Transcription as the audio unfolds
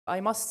I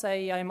must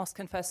say, I must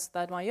confess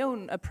that my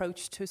own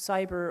approach to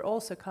cyber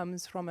also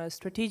comes from a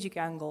strategic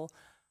angle.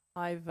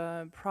 I've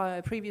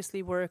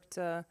previously worked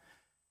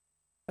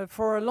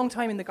for a long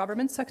time in the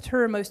government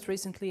sector, most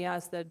recently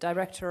as the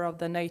director of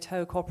the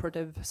NATO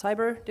Cooperative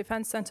Cyber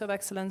Defense Center of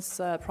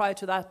Excellence. Prior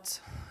to that,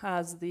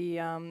 as the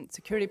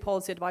security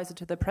policy advisor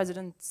to the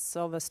presidents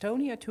of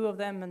Estonia, two of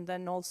them, and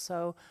then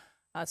also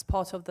as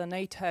part of the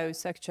NATO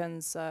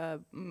section's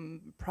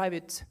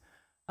private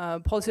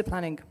policy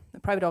planning,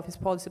 private office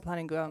policy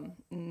planning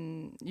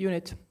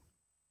unit.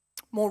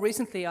 More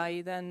recently,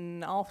 I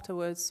then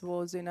afterwards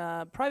was in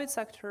a private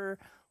sector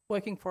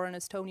working for an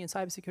Estonian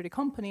cybersecurity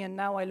company, and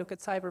now I look at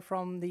cyber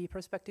from the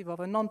perspective of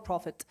a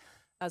non-profit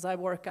as I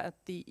work at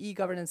the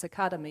e-Governance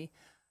Academy,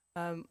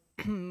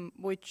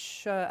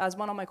 which, as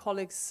one of my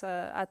colleagues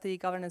at the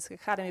e-Governance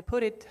Academy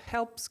put it,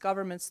 helps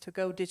governments to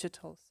go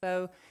digital.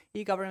 So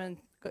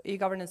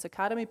e-Governance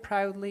Academy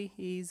proudly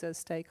is a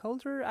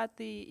stakeholder at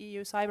the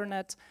EU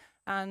CyberNet,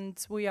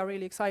 and we are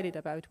really excited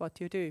about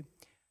what you do.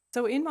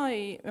 So in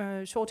my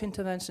short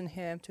intervention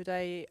here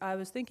today, I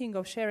was thinking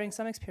of sharing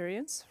some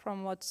experience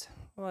from what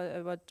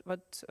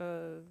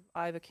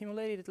I've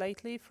accumulated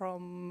lately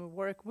from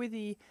work with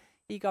the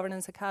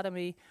e-Governance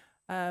Academy,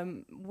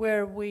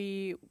 where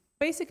we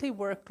basically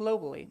work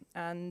globally.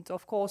 And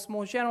of course,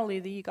 more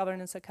generally, the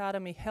e-Governance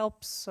Academy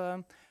helps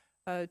to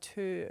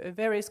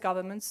various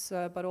governments,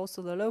 but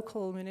also the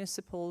local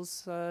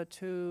municipals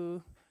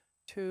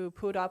to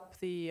put up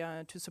the,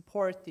 to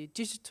support the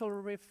digital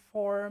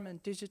reform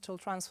and digital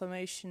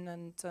transformation,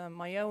 and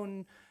my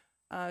own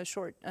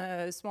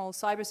small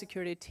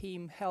cybersecurity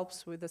team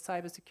helps with the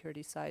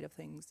cybersecurity side of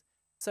things.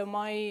 So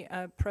my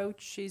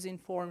approach is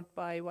informed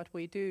by what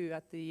we do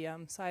at the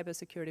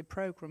cybersecurity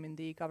program in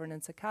the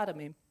Governance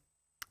Academy,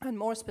 and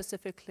more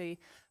specifically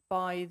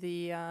by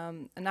the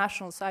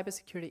National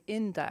Cybersecurity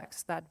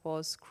Index that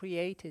was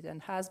created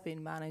and has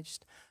been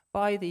managed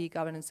by the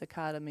Governance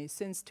Academy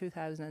since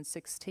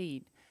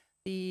 2016.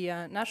 The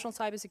National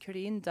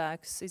Cybersecurity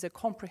Index is a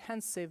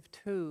comprehensive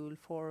tool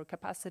for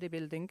capacity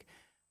building,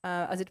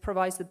 as it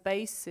provides the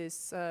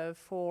basis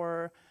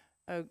for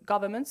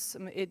governments.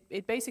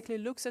 It basically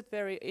looks at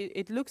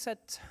it looks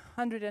at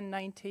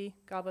 190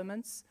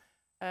 governments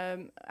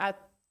at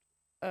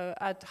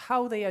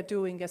how they are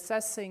doing,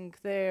 assessing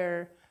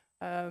their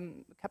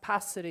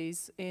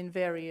capacities in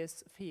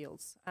various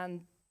fields,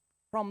 and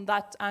from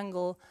that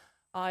angle,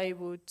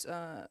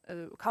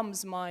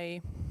 comes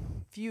my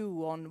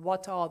view on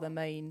what are the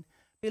main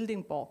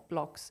building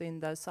blocks in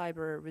the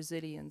cyber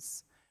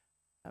resilience.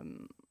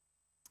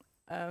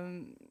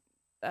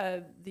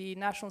 The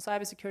National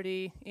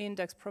Cybersecurity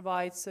Index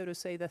provides, so to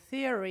say, the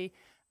theory,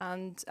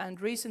 and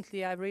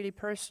recently I really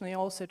personally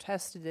also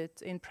tested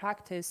it in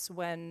practice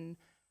when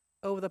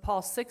over the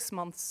past 6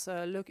 months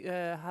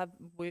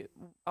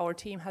our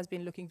team has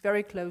been looking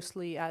very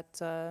closely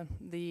at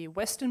the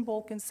Western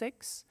Balkan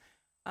 6,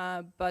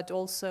 but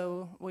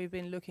also we've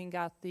been looking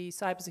at the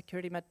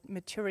cybersecurity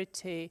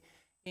maturity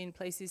in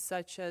places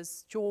such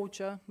as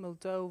Georgia,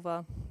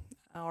 Moldova,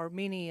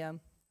 Armenia,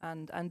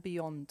 and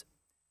beyond.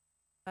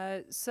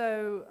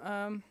 So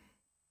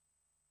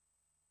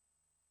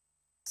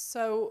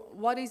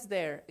what is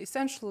there?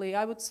 Essentially,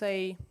 I would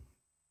say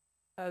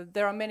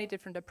there are many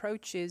different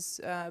approaches,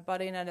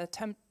 but in an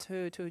attempt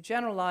to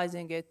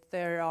generalizing it,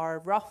 there are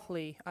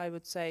roughly, I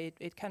would say,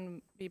 it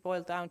can be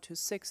boiled down to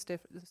six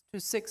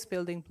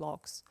building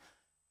blocks.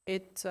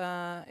 It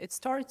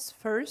starts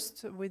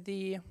first with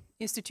the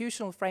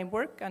institutional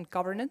framework and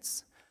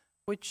governance,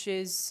 which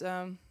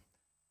in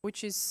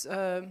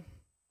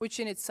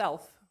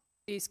itself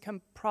is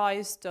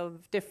comprised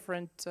of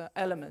different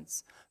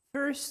elements.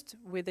 First,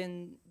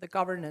 within the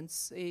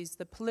governance is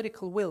the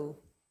political will,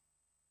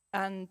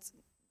 and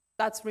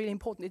that's really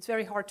important. It's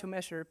very hard to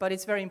measure, but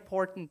it's very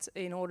important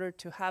in order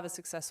to have a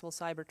successful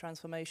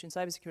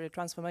cybersecurity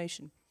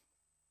transformation.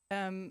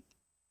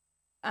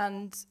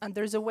 And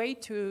there's a way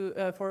to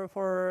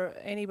for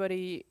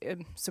anybody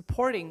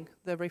supporting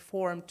the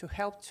reform to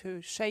help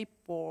to shape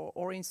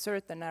or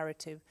insert the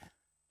narrative.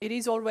 It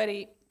is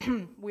already,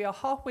 we are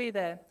halfway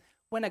there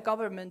when a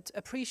government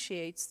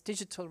appreciates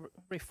digital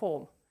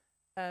reform.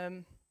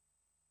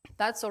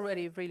 That's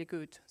already a really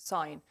good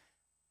sign.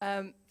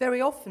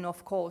 Very often,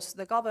 of course,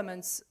 the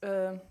governments,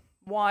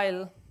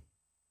 while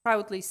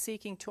proudly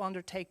seeking to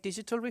undertake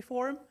digital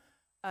reform,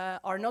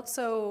 are not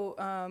so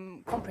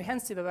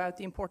comprehensive about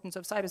the importance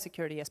of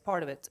cybersecurity as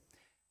part of it.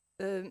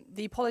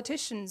 The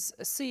politicians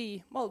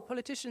see, well,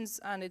 politicians,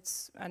 and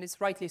it's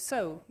rightly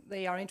so,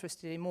 they are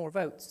interested in more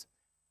votes.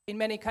 In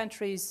many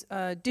countries,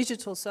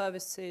 digital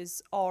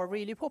services are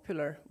really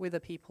popular with the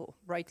people,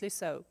 rightly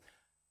so.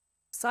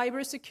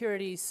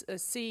 Cybersecurity is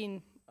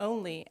seen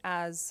only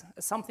as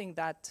something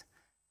that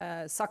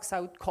sucks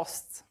out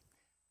costs.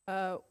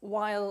 And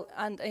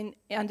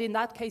in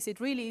that case, it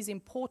really is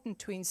important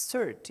to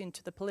insert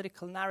into the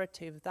political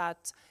narrative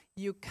that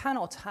you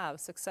cannot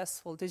have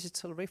successful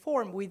digital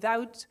reform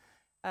without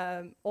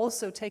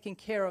also taking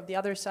care of the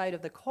other side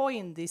of the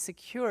coin, the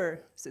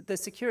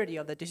security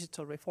of the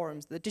digital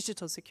reforms, the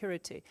digital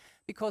security,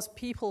 because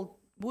people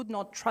would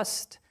not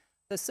trust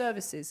the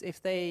services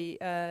if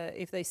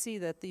they see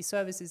that these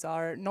services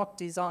are not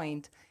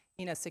designed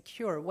in a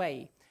secure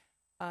way.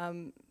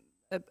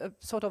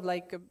 Sort of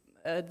like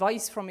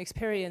advice from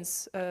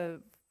experience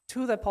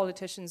to the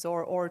politicians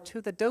or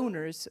to the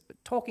donors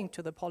talking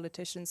to the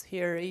politicians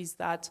here is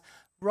that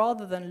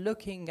rather than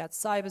looking at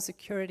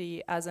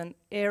cybersecurity as an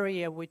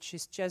area which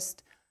is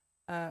just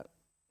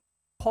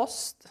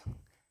cost,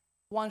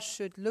 one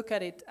should look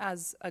at it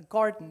as a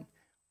garden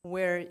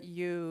where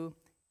you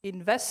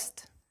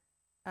invest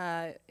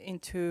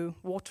into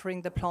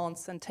watering the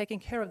plants and taking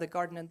care of the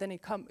garden, and then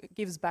it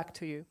gives back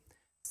to you.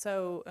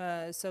 So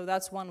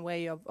that's one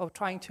way of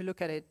trying to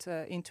look at it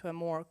into a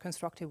more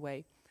constructive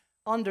way.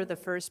 Under the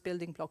first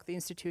building block, the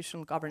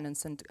institutional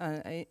governance and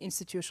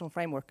institutional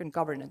framework and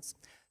governance.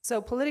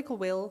 So political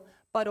will,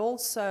 but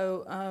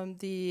also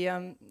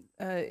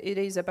it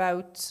is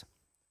about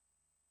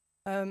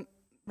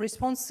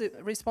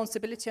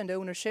responsibility and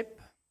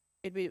ownership.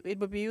 It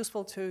would be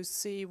useful to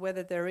see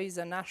whether there is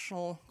a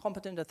national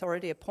competent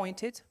authority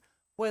appointed,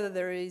 whether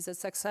there is a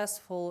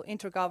successful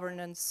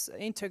intergovernance,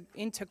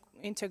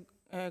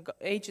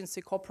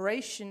 agency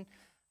cooperation,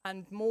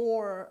 and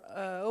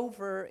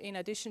moreover, in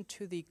addition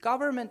to the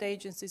government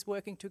agencies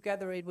working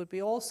together, it would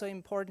be also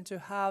important to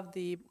have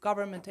the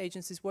government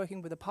agencies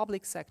working with the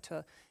public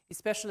sector,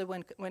 especially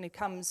when it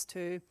comes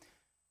to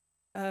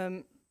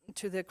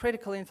the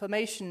critical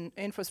information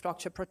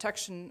infrastructure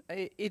protection.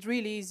 It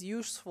really is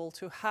useful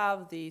to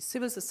have the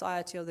civil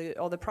society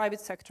or the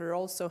private sector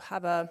also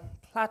have a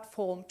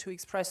platform to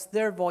express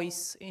their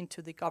voice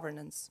into the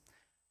governance.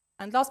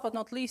 And last but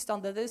not least,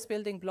 under this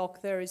building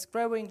block, there is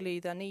growingly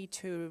the need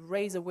to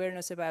raise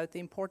awareness about the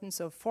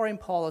importance of foreign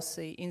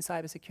policy in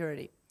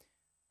cybersecurity.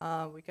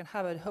 We can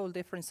have a whole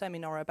different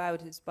seminar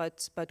about this,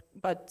 but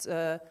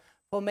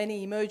for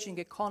many emerging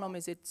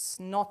economies, it's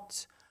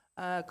not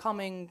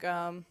coming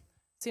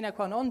sine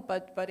qua non,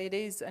 but it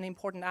is an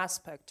important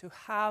aspect to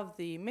have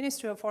the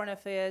Ministry of Foreign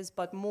Affairs,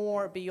 but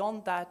more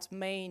beyond that,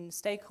 main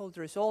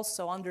stakeholders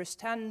also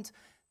understand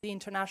the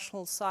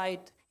international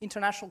side,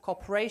 international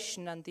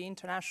cooperation and the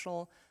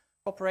international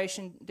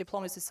cooperation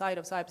diplomacy side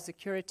of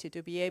cybersecurity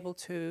to be able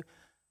to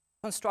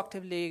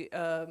constructively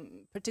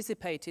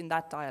participate in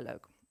that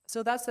dialogue.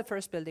 So that's the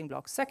first building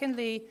block.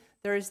 Secondly,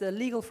 there is the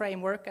legal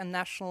framework and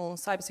national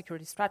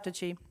cybersecurity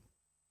strategy,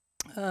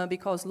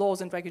 because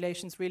laws and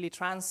regulations really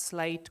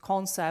translate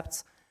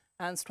concepts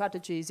and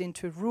strategies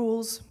into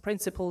rules,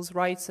 principles,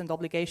 rights, and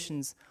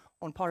obligations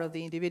on part of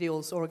the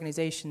individuals,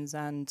 organizations,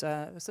 and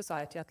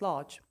society at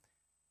large.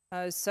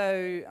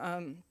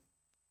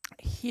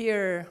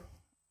 Here,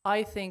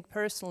 I think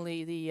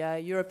personally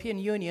the European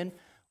Union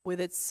with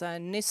its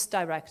NIS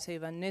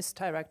directive and NIS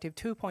directive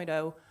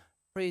 2.0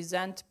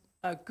 present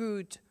a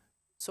good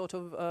sort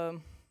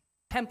of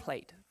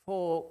template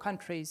for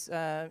countries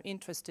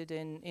interested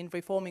in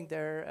reforming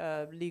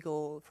their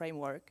legal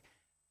framework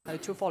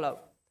to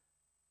follow.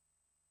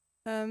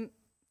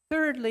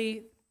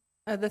 Thirdly,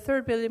 the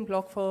third building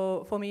block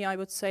for me, I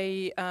would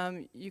say,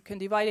 you can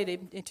divide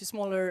it into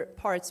smaller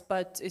parts,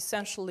 but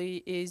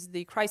essentially is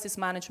the crisis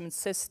management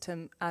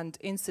system and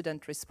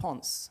incident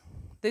response.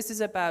 This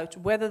is about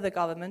whether the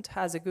government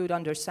has a good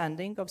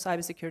understanding of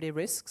cybersecurity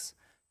risks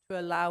to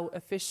allow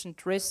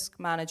efficient risk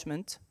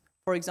management.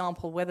 For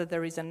example, whether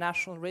there is a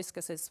national risk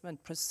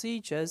assessment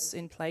procedures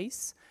in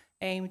place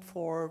aimed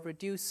for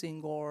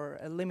reducing or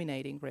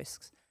eliminating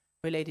risks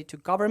related to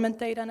government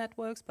data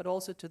networks, but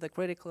also to the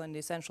critical and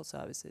essential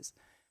services.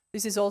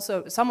 This is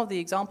also, some of the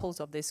examples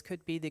of this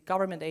could be the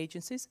government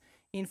agencies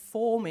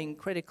informing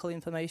critical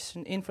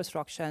information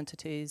infrastructure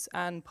entities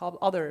and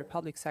other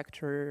public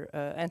sector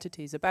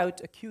entities about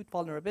acute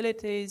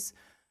vulnerabilities,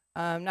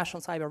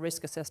 national cyber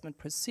risk assessment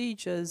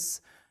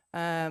procedures,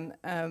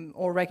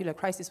 or regular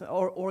crisis,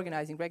 or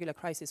organizing regular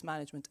crisis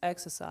management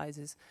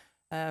exercises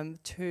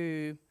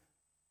to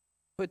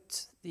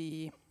put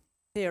the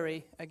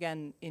theory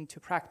again into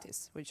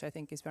practice, which I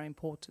think is very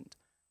important.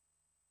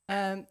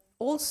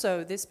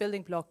 Also, this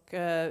building block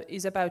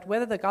is about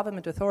whether the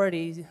government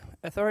authorities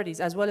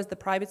as well as the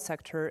private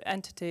sector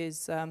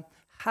entities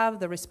have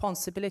the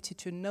responsibility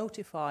to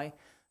notify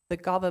the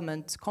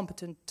government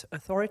competent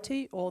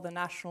authority or the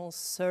national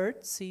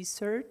CERT,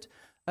 C-CERT,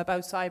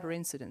 about cyber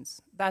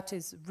incidents. That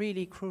is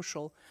really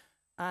crucial.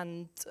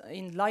 And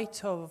in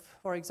light of,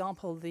 for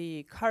example,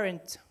 the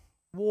current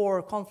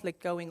war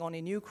conflict going on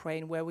in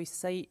Ukraine, where we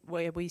see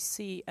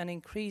an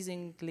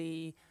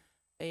increasingly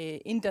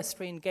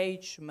industry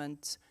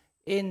engagement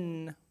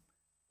in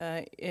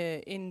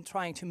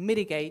trying to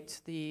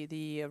mitigate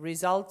the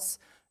results,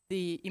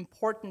 the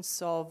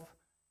importance of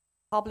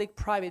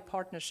public-private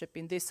partnership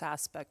in this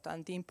aspect,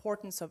 and the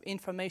importance of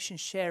information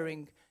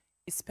sharing,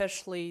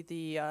 especially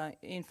the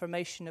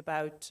information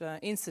about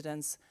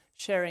incidents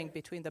sharing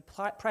between the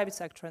private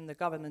sector and the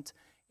government,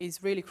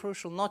 is really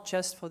crucial, not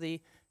just for the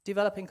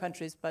developing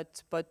countries,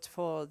 but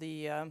for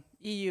the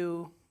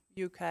EU,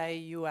 UK,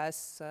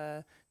 US,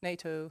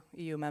 NATO,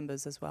 EU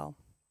members as well.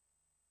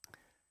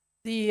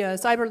 The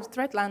cyber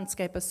threat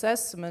landscape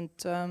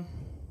assessment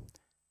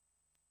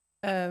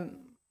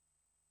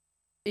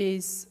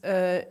is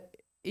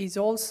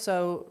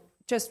also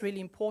just really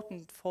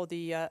important for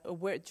the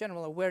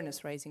general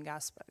awareness raising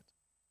aspect.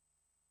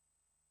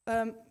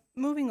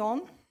 Moving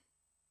on,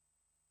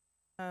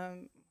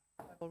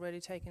 I've already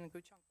taken a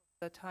good chunk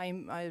of the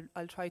time.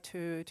 I'll try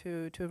to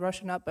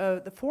rush it up.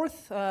 The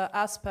fourth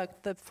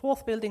aspect, the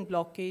fourth building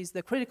block, is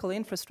the critical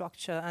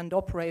infrastructure and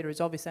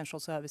operators of essential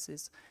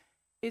services.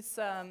 It's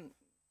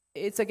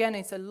again,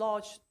 it's a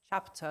large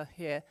chapter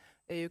here.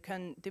 You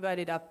can divide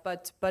it up,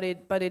 but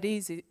it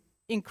is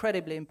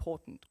incredibly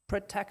important.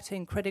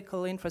 Protecting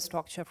critical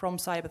infrastructure from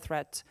cyber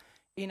threat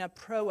in a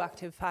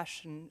proactive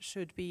fashion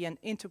should be an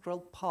integral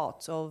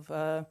part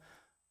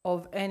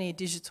of any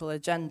digital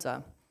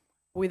agenda.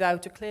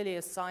 Without a clearly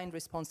assigned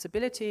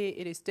responsibility,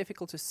 it is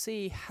difficult to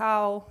see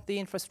how the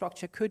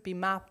infrastructure could be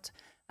mapped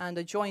and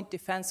a joint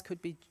defense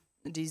could be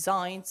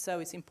designed. So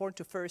it's important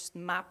to first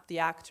map the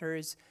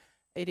actors.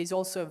 It is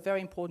also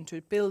very important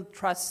to build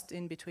trust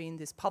in between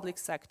this public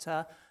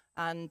sector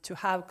and to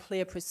have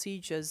clear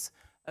procedures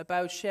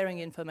about sharing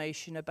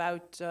information,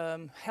 about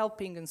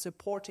helping and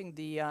supporting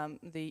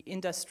the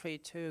industry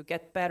to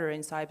get better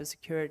in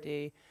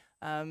cybersecurity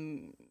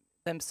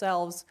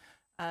themselves.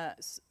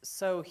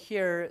 So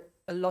here,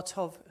 a lot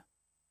of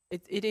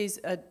it is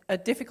a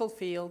difficult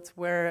field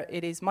where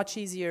it is much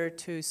easier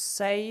to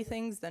say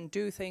things than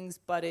do things,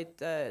 but it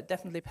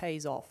definitely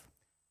pays off.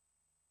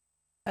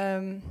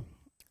 Then,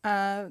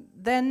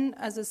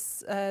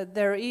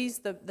 there is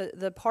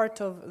the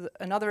part of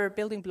another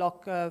building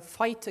block,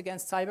 fight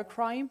against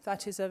cybercrime.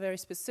 That is a very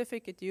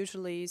specific. It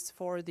usually is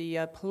for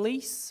the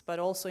police, but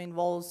also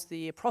involves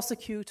the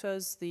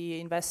prosecutors,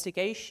 the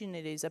investigation.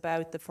 It is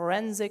about the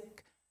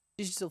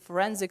digital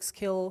forensic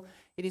skill.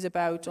 It is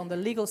about, on the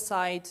legal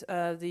side,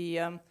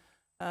 the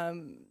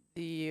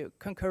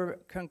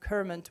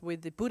concurrent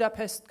with the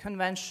Budapest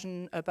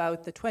Convention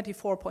about the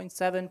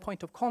 24.7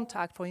 point of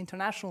contact for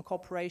international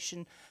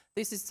cooperation.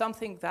 This is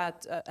something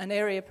that, an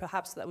area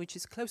perhaps which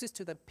is closest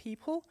to the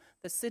people,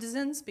 the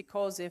citizens,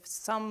 because if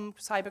some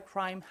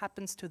cybercrime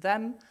happens to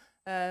them,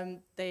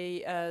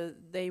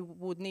 they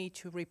would need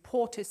to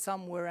report it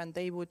somewhere, and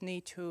they would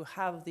need to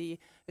have the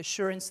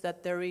assurance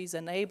that there is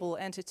an able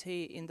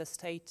entity in the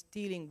state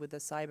dealing with the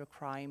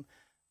cybercrime,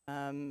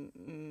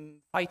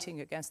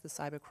 fighting against the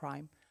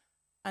cybercrime.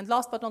 And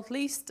last but not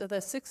least, the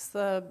sixth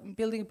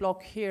building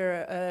block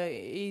here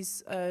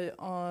is,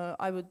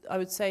 I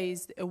would say,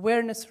 is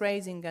awareness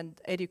raising and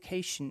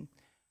education.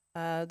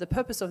 The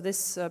purpose of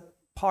this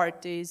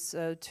part is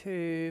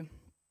to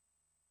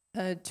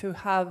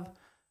have,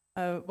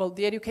 well,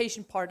 the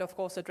education part, of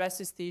course,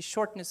 addresses the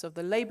shortness of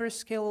the labor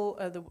skill,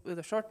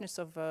 the shortness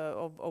of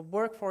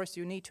workforce.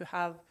 You need to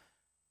have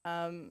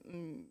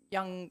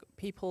young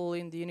people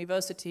in the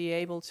university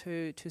able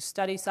to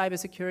study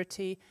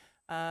cybersecurity,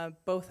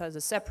 both as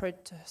a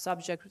separate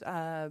subject,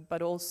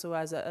 but also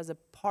as a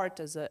part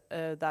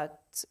that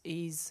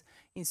is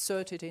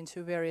inserted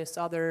into various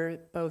other,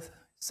 both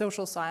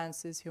social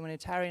sciences,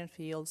 humanitarian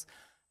fields.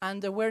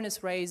 And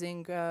awareness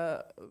raising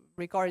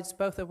regards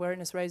both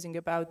awareness raising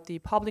about the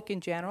public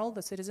in general,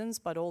 the citizens,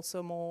 but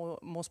also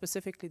more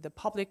specifically the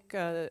public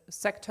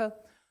sector,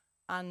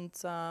 and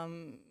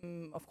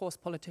of course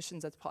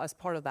politicians as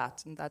part of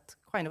that. And that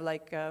kind of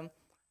like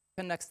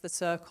connects the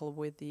circle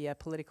with the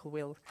political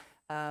will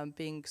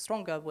being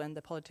stronger when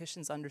the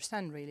politicians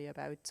understand really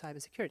about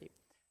cybersecurity.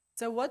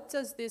 So what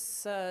does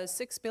this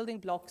 6 building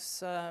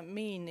blocks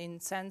mean in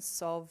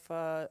sense of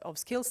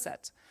skill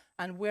set,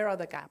 and where are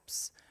the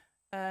gaps?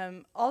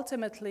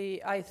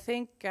 Ultimately, I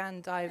think,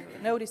 and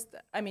I've noticed,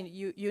 I mean,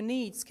 you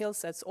need skill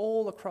sets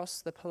all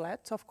across the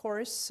palette, of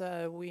course.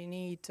 We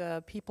need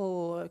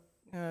people,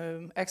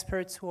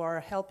 experts who are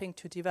helping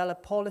to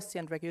develop policy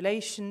and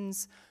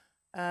regulations,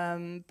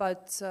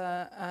 but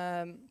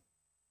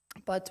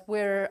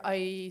where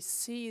I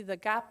see the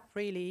gap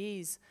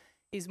really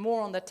is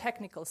more on the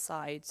technical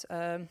side.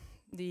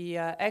 The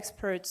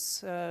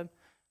experts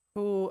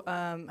who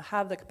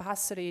have the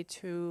capacity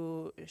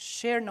to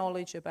share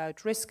knowledge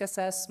about risk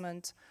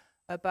assessment,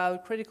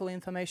 about critical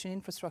information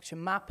infrastructure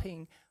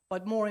mapping,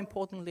 but more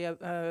importantly,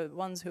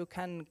 ones who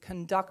can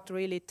conduct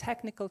really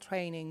technical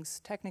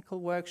trainings, technical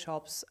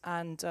workshops,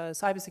 and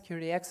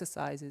cybersecurity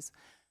exercises.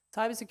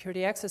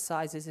 Cybersecurity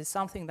exercises is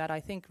something that I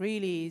think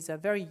really is a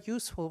very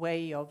useful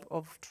way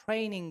of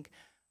training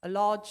a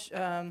large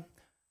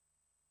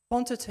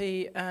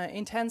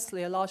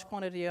intensely a large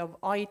quantity of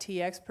IT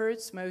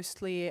experts,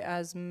 mostly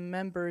as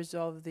members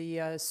of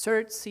the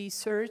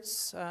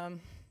C-certs,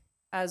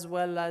 as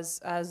well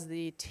as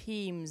the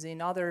teams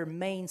in other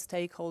main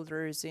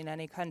stakeholders in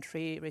any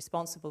country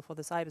responsible for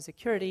the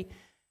cybersecurity.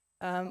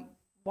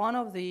 One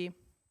of the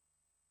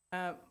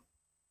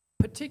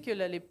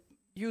particularly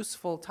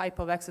useful type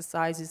of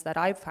exercises that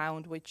I've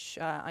found, which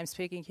I'm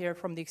speaking here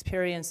from the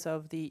experience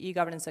of the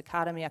e-Governance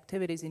Academy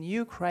activities in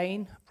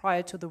Ukraine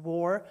prior to the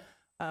war.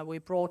 We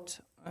brought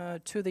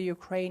to the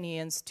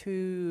Ukrainians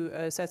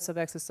 2 sets of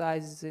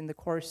exercises in the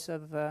course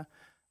of the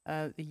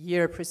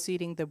year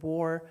preceding the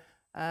war.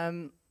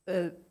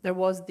 there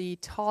was the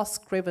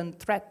task-driven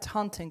threat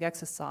hunting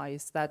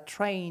exercise that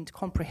trained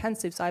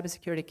comprehensive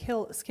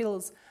cybersecurity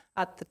skills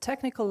at the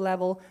technical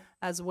level,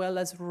 as well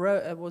as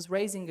was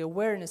raising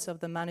awareness of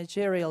the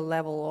managerial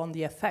level on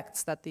the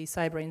effects that the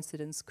cyber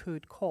incidents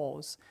could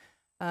cause.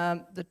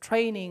 The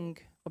training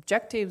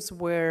objectives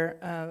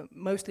were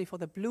mostly for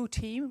the blue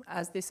team,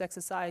 as this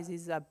exercise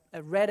is a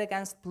red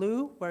against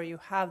blue, where you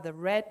have the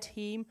red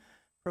team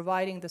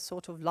providing the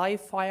sort of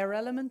live fire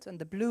element, and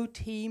the blue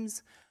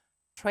teams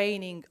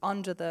training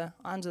under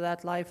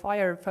that live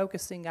fire,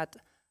 focusing at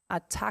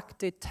attack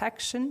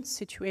detection,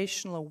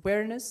 situational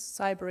awareness,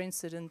 cyber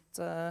incident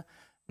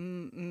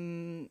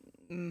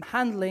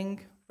handling,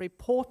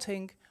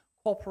 reporting,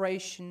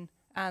 cooperation,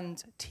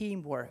 and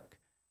teamwork.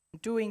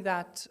 Doing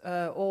that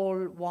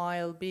all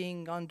while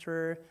being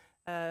under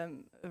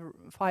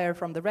fire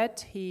from the red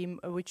team,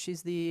 which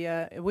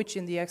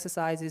in the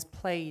exercise is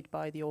played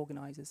by the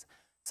organizers.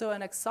 So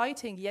an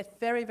exciting yet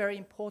very, very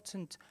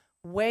important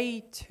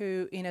way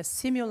to, in a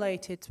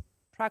simulated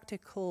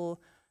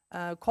practical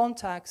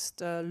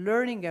context,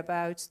 learning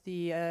about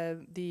the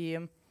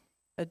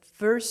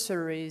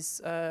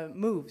adversaries'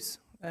 moves.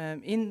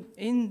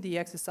 In the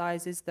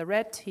exercises, the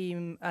red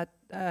team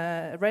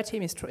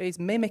is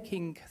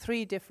mimicking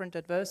 3 different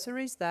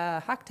adversaries: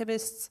 the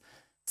hacktivists,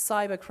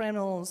 cyber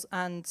criminals,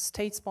 and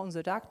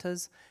state-sponsored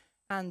actors.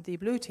 And the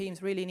blue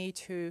teams really need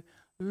to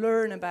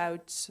learn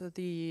about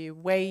the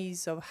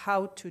ways of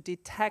how to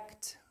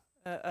detect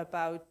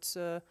about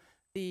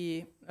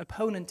the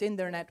opponent in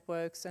their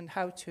networks and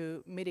how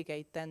to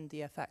mitigate then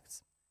the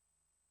effects.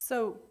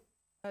 So,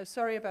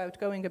 sorry about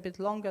going a bit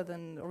longer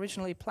than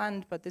originally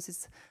planned, but this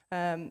is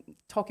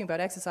talking about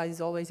exercises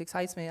always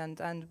excites me,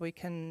 and we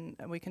can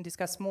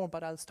discuss more.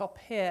 But I'll stop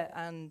here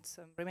and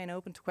remain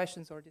open to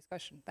questions or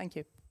discussion. Thank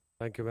you.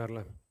 Thank you,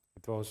 Merle.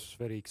 It was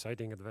very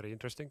exciting and very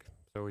interesting.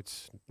 So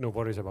it's no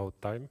worries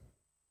about time.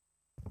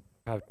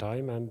 Have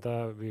time, and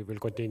we will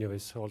continue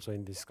this also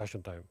in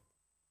discussion time.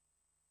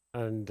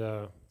 And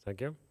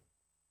thank you.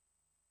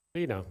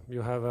 Liina,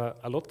 you have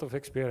a lot of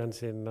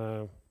experience in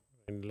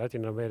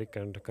Latin America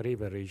and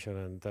Caribbean region,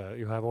 and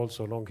you have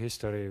also long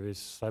history with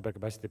cyber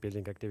capacity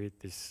building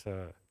activities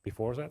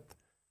before that.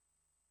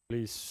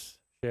 Please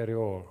share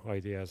your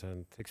ideas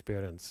and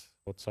experience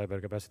what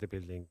cyber capacity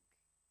building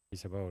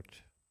is about.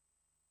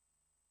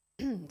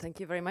 Thank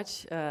you very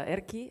much,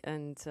 Erkki,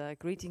 and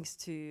greetings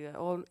to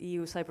all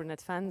EU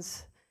CyberNet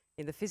fans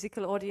in the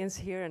physical audience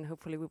here, and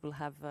hopefully we will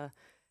have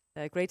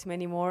a great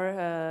many more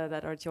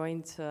that are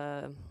joined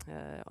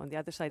on the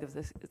other side of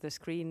the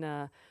screen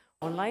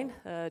online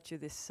to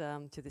this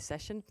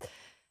session.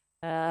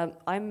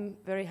 I'm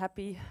very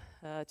happy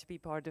to be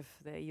part of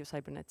the EU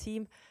CyberNet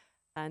team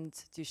and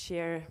to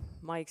share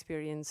my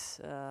experience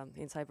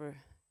in cyber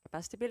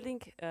capacity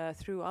building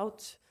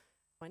throughout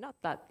my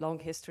not that long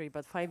history,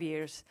 but 5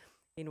 years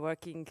in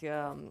working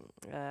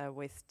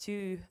with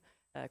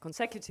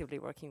consecutively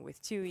working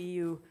with 2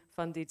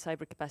 EU-funded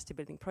cyber capacity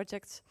building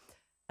projects.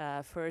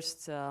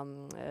 First,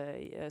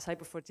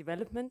 Cyber for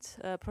Development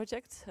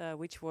project,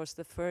 which was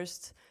the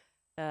first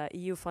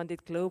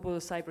EU-funded global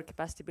cyber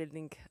capacity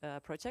building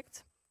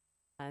project,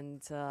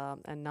 and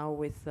now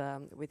with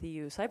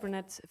EU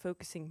CyberNet,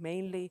 focusing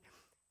mainly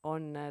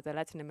on the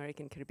Latin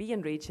American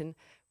Caribbean region,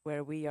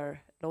 where we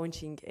are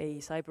launching a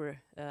cyber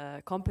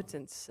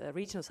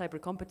regional cyber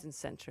competence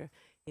center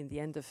in the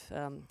end of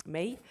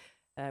May,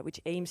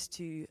 which aims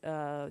to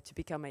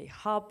become a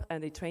hub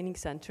and a training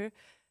center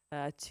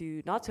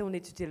to not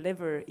only to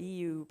deliver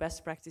EU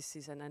best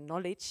practices and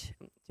knowledge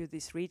to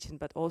this region,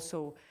 but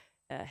also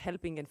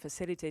helping and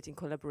facilitating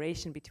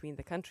collaboration between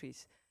the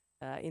countries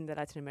in the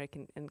Latin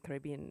American and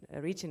Caribbean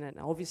region, and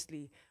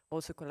obviously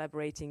also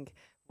collaborating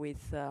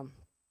with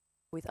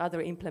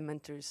other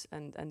implementers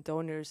and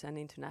donors and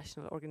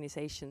international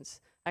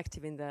organizations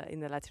active in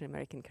the Latin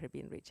American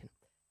Caribbean region.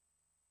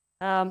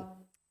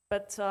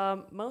 But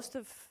most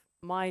of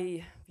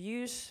my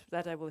views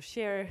that I will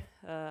share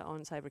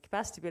on cyber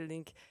capacity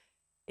building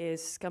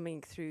is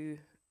coming through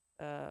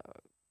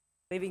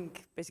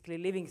basically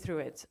living through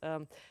it,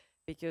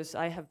 because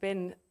I have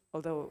been,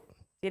 although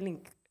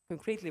dealing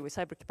concretely with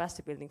cyber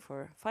capacity building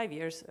for 5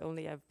 years,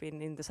 only I've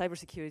been in the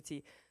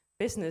cybersecurity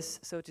business,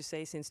 so to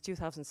say, since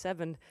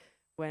 2007,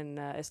 when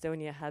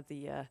Estonia had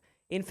the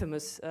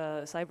infamous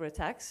cyber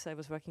attacks. I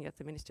was working at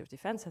the Ministry of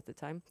Defense at the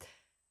time.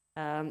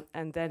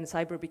 And then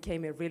cyber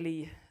became a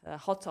really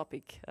hot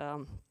topic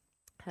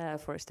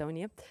for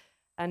Estonia.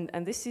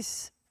 And this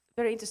is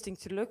very interesting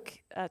to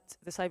look at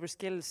the cyber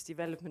skills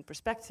development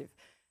perspective,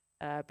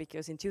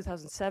 because in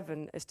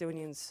 2007,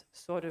 Estonians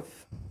sort of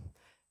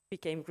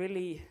became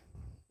really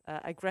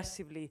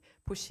aggressively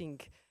pushing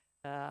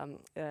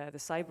the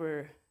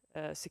cyber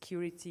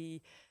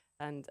security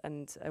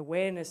and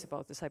awareness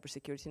about the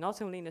cybersecurity,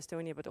 not only in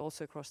Estonia, but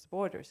also across the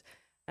borders.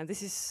 And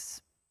this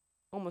is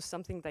almost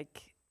something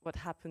like what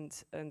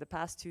happened in the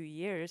past 2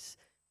 years,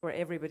 where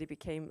everybody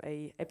became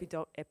a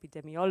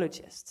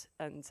epidemiologist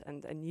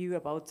and knew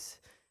about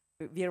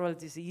viral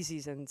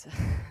diseases, and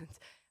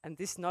and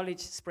this knowledge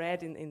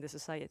spread in the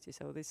society.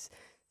 So this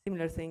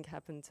similar thing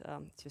happened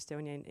to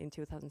Estonia in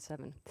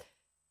 2007.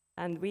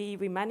 And we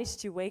managed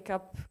to wake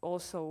up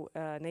also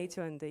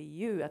NATO and the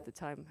EU at the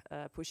time,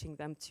 pushing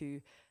them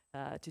to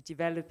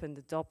develop and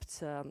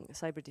adopt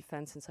cyber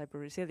defense and cyber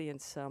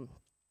resilience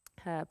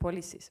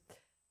policies.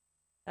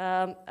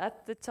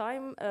 At the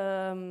time,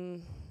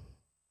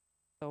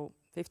 so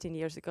 15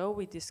 years ago,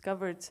 we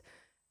discovered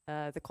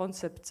the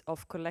concept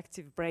of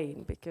collective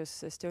brain, because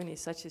Estonia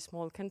is such a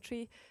small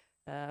country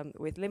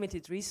with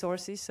limited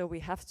resources, so we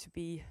have to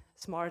be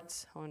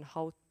smart on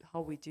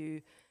how we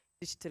do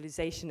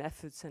digitalization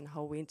efforts and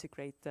how we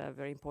integrate the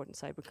very important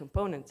cyber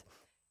component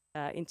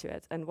into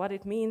it. And what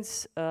it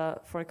means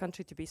for a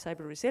country to be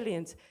cyber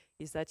resilient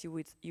is that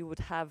you would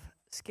have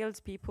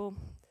skilled people,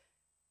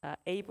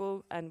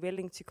 able and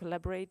willing to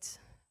collaborate,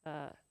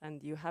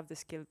 and you have the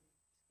skilled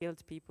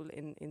people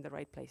in the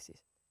right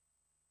places.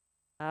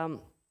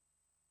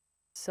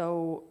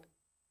 So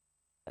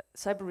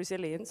cyber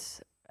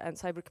resilience and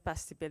cyber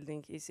capacity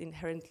building is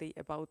inherently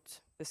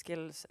about the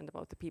skills and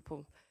about the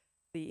people,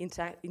 the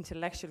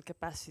intellectual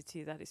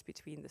capacity that is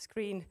between the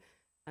screen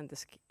and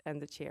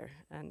the chair,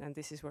 and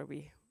this is where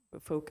we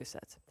focus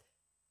at.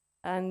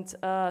 And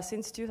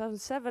since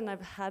 2007,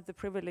 I've had the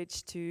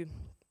privilege to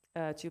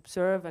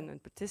observe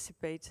and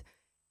participate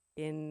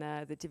in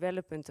the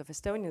development of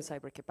Estonian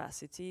cyber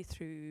capacity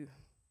through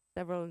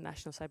several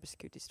national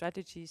cybersecurity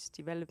strategies,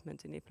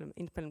 development and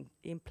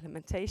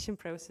implementation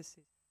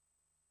processes,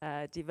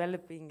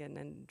 developing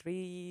and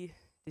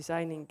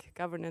redesigning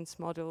governance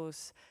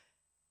models,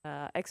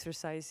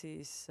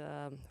 exercises,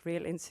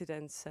 real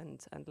incidents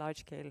and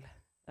large-scale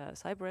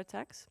cyber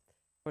attacks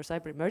or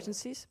cyber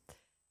emergencies.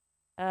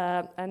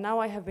 And now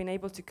I have been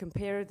able to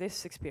compare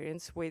this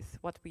experience with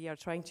what we are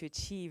trying to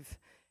achieve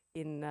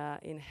in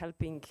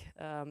helping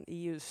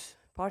EU's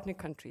partner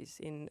countries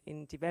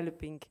in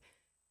developing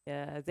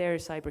their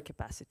cyber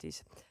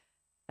capacities.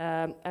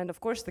 And of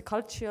course, the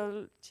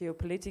cultural,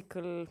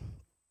 geopolitical,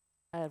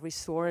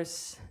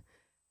 resource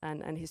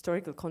and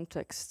historical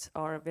contexts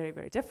are very,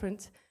 very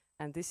different.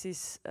 And this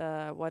is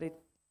what it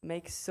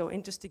makes so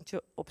interesting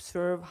to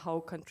observe how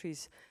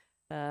countries,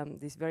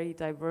 these very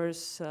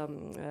diverse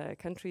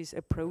countries,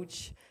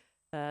 approach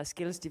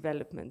skills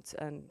development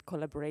and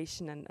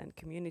collaboration and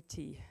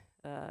community,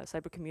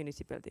 cyber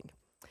community building.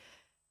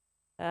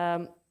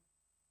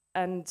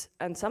 And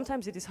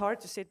sometimes it is hard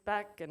to sit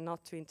back and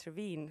not to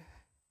intervene,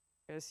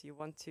 because you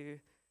want to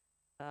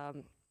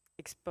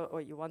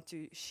you want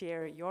to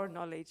share your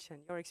knowledge and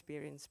your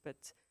experience, but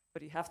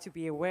you have to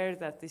be aware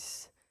that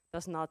this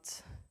does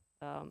not,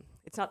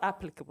 it's not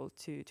applicable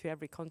to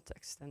every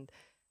context, and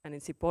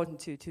it's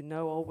important to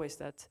know always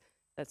that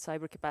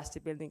cyber capacity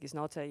building is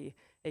not a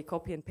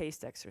copy and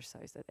paste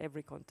exercise, that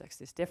every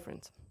context is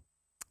different.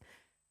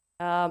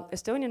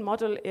 Estonian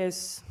model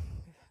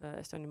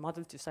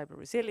to cyber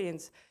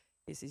resilience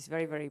is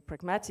very, very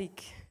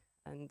pragmatic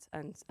and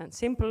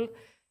simple.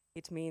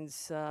 It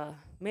means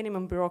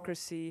minimum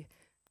bureaucracy,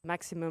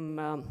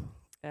 maximum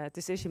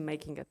decision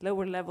making at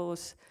lower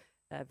levels,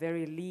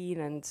 very lean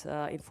and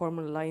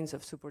informal lines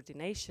of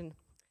subordination,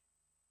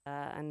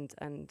 and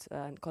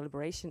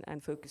collaboration,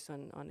 and focus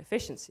on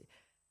efficiency.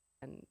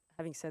 And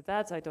having said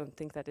that, I don't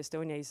think that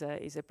Estonia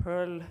is a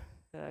pearl,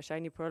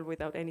 shiny pearl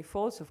without any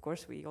faults. Of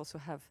course, we also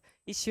have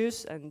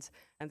issues, and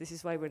this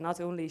is why we're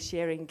not only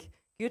sharing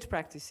good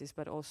practices,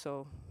 but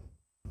also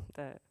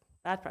the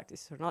bad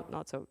practices, or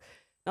not so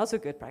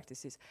good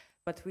practices.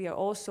 But we are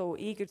also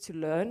eager to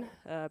learn,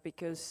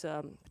 because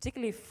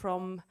particularly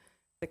from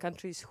the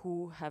countries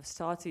who have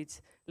started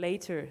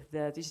later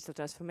the digital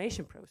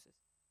transformation process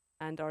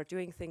and are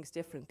doing things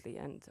differently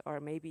and are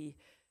maybe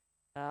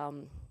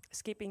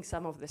skipping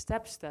some of the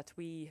steps that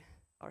we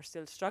are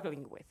still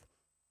struggling with.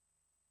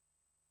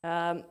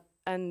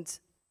 And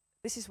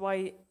this is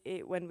why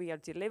when we are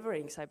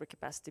delivering cyber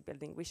capacity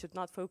building, we should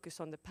not focus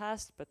on the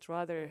past, but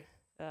rather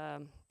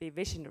be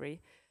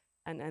visionary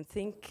and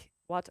think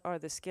what are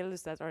the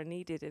skills that are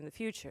needed in the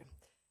future.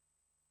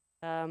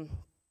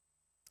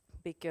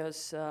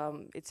 Because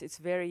it's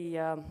very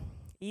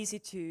easy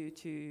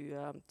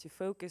to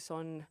focus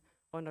on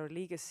our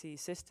legacy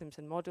systems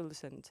and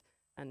models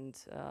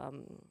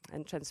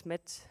and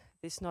transmit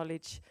this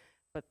knowledge,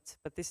 but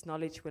this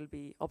knowledge will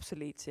be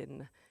obsolete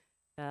in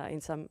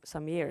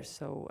some years.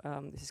 So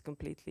this is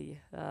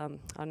completely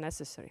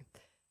unnecessary.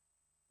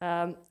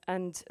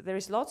 And there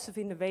is lots of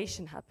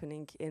innovation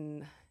happening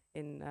in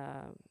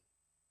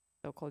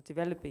so-called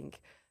developing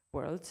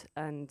world,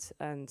 and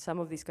some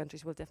of these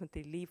countries will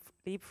definitely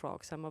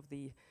leapfrog some of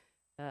the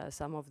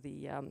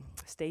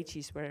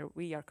stages where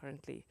we are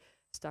currently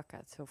stuck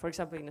at. So, for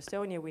example, in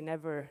Estonia, we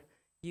never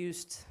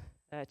used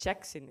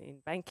checks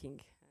in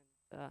banking.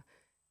 And,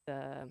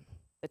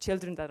 the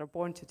children that are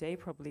born today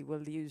probably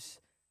will use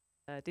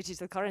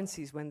digital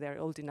currencies when they're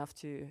old enough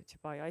to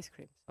buy ice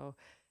cream. So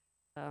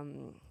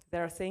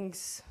there are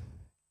things,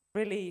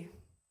 really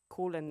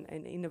cool and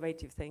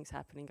innovative things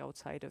happening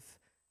outside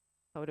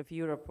of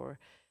Europe or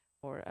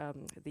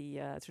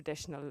the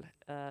traditional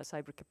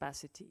cyber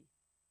capacity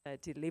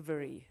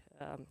delivery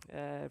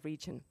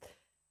region.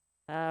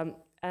 And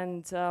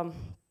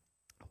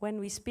when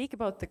we speak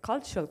about the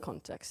cultural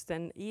context,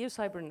 then EU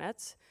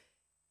CyberNet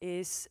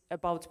is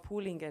about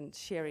pooling and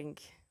sharing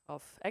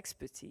of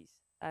expertise,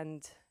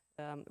 and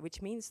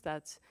which means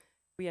that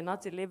we are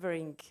not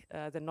delivering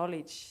the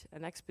knowledge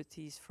and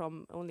expertise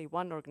from only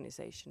one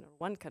organization or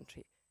one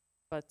country,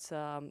 but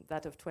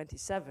that of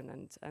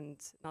 27, and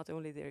not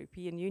only the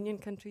European Union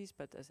countries,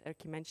 but as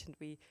Erkki mentioned,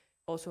 we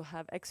also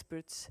have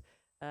experts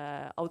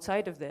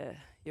outside of the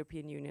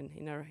European Union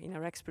in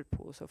our expert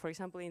pool. So for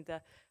example, in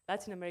the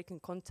Latin American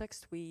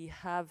context, we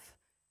have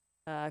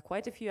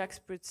quite a few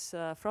experts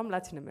from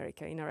Latin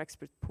America in our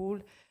expert pool,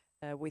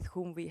 with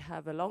whom we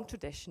have a long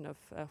tradition of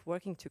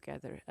working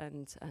together,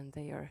 and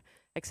they are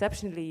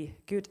exceptionally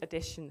good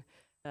addition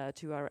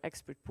to our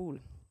expert pool.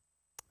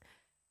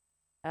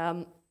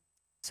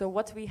 So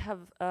what we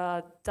have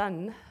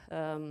done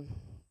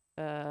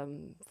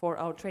for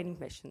our training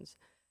missions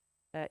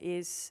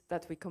is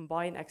that we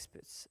combine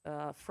experts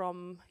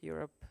from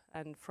Europe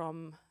and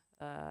from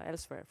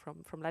elsewhere,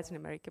 from Latin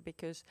America,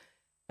 because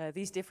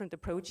these different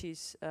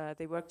approaches,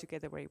 they work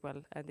together very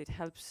well, and it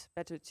helps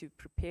better to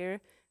prepare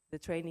the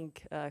training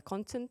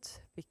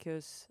content,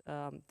 because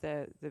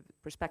the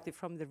perspective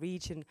from the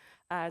region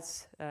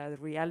adds the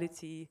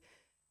reality,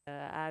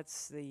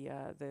 adds the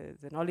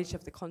knowledge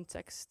of the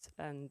context,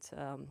 and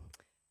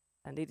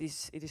it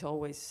is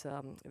always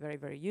very,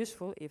 very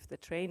useful if the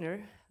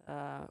trainer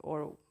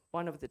or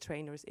one of the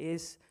trainers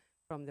is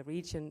from the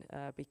region,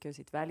 because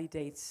it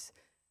validates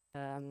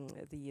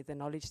the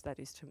knowledge that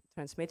is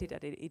transmitted,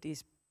 and it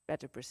is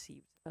better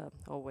perceived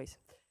always.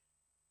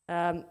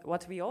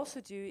 What we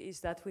also do is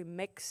that we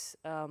mix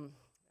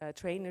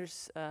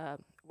trainers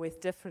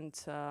with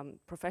different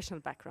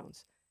professional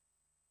backgrounds.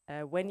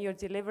 When you're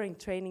delivering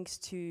trainings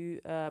to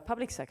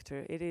public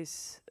sector, it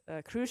is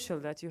crucial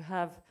that you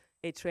have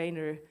a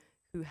trainer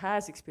who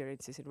has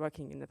experiences in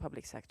working in the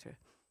public sector,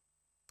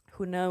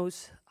 who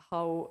knows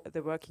how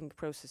the working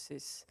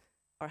processes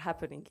are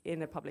happening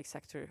in a public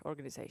sector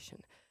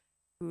organization,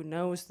 who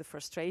knows the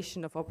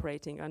frustration of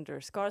operating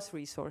under scarce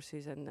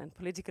resources and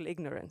political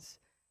ignorance.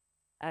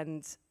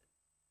 And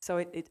so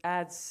it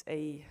adds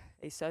a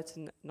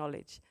certain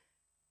knowledge.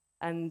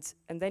 And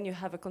then you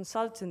have a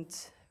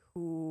consultant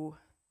who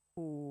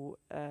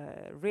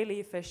really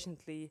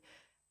efficiently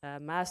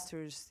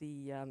masters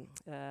the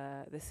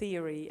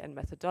theory and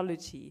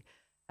methodology,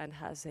 and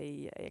has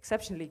a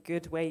exceptionally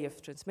good way of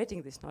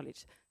transmitting this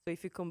knowledge. So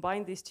if you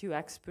combine these two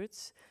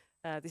experts,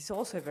 this is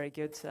also a very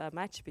good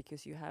match,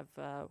 because you have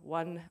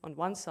on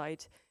one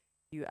side,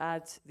 you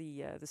add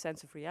the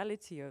sense of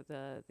reality, or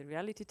the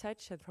reality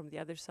touch, and from the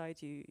other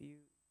side, you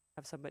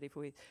have somebody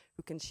who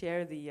can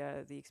share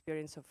the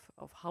experience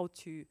of how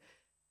to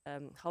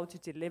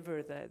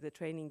deliver the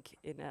training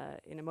in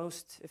a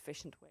most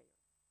efficient way.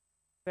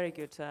 Very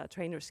good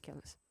trainer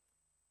skills.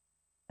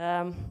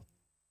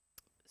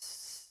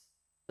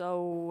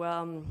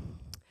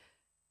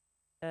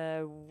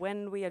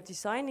 When we are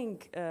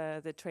designing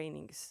the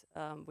trainings,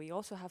 we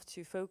also have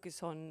to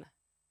focus on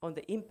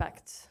the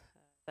impact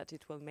that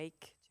it will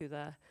make to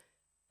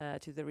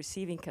the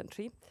receiving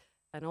country,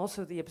 and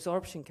also the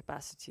absorption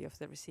capacity of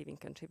the receiving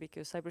country,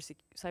 because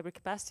cyber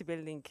capacity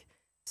building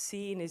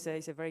scene is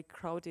a very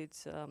crowded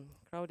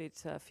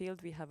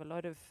field. We have a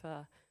lot of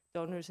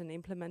donors and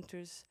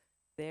implementers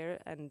there,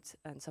 and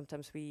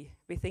sometimes we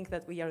think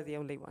that we are the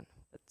only one,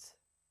 but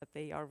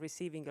they are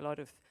receiving a lot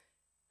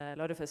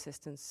of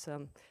assistance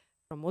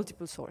from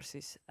multiple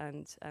sources,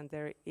 and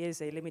there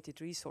is a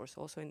limited resource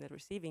also in the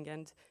receiving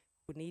end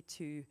who need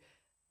to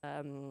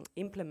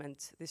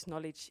implement this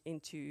knowledge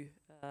into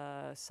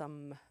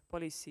some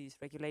policies,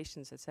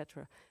 regulations,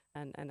 etc.,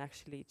 and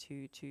actually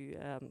to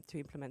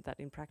implement that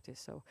in practice.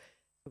 So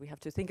we have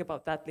to think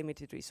about that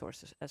limited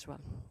resources as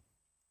well.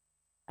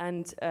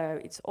 And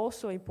it's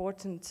also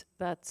important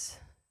that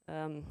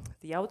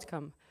the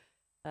outcome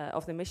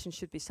of the mission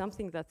should be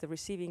something that the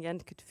receiving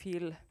end could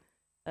feel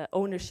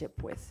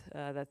ownership with,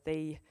 that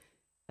they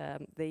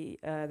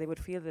would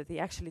feel that they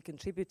actually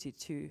contributed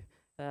to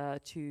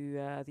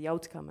the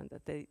outcome, and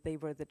that they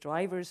were the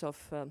drivers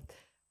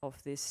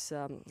of this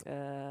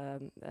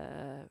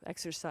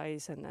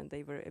exercise, and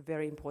they were a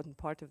very important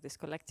part of this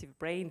collective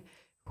brain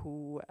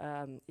who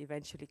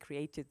eventually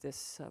created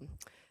this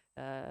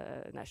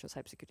national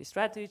cybersecurity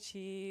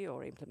strategy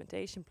or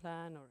implementation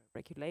plan or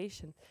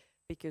regulation,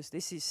 because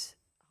this is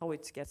how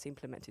it gets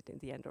implemented in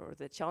the end, or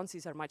the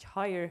chances are much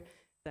higher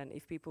than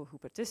if people who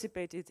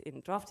participated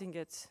in drafting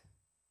it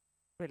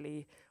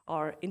really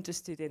are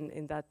interested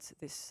in that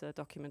this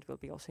document will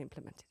be also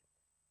implemented.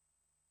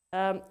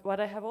 What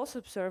I have also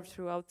observed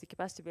throughout the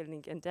capacity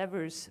building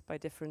endeavors by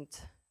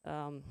different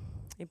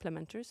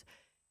implementers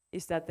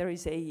is that there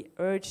is a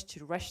urge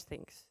to rush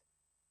things.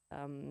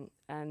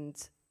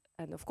 And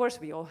of course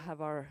we all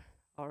have our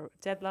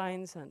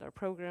deadlines and our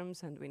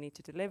programs, and we need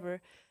to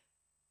deliver.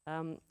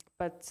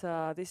 But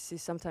this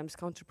is sometimes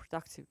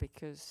counterproductive,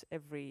 because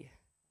every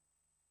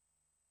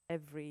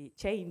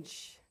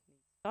change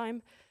needs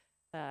time.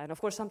 And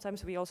of course,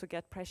 sometimes we also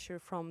get pressure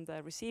from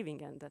the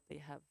receiving end, that they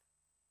have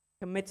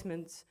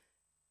commitments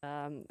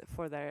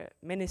for their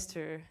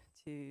minister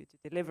to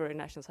deliver a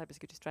national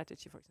cybersecurity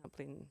strategy, for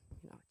example, in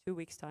 2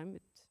 weeks' time.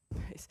 It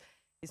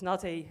is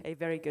not a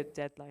very good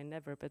deadline,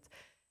 never, but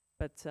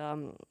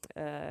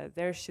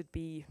there should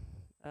be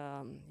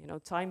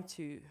time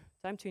to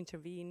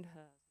intervene,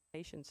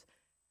 patience,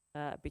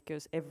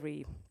 because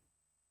we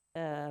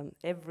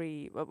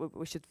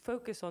should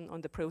focus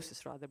on the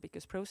process rather,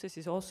 because process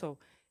is also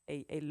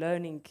a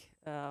learning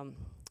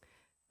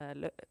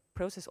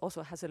process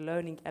also has a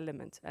learning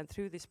element, and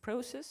through this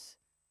process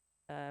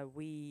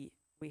we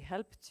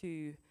help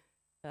to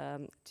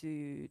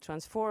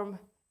transform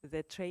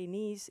the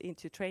trainees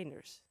into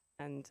trainers,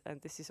 and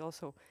this is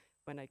also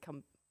when I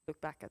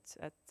look back at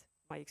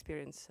my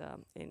experience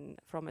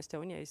from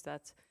Estonia, is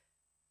that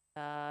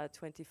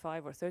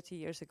 25 or 30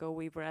 years ago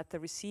we were at the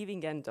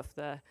receiving end of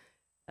the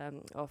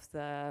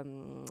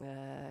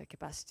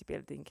capacity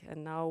building,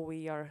 and now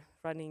we are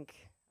running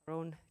our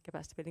own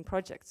capacity building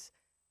projects.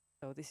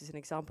 So this is an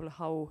example of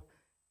how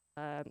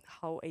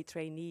a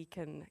trainee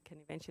can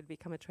eventually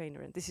become a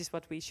trainer, and this is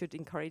what we should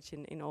encourage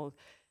in all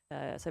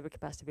cyber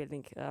capacity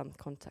building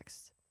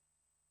contexts.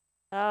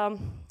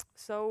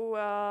 So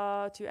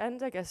to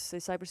end, I guess the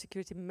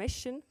cybersecurity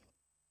mission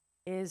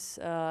is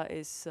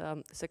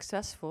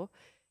successful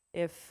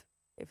if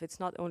it's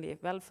not only a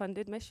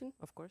well-funded mission,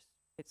 of course,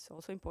 it's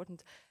also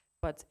important,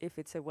 but if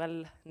it's a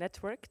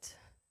well-networked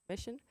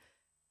mission.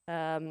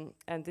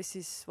 And this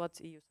is what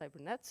EU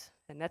CyberNet,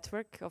 a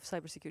network of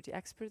cybersecurity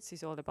experts,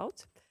 is all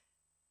about.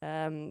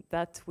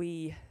 That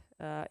we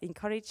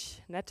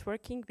encourage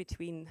networking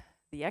between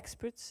the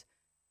experts,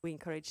 we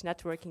encourage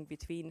networking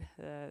between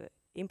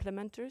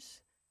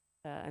implementers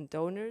and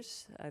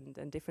donors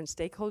and different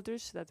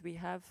stakeholders that we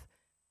have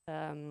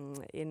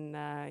in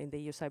the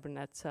EU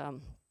CyberNet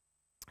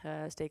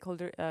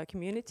stakeholder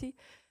community.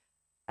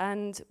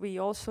 And we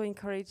also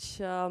encourage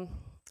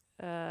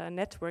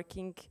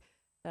networking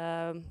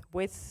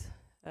with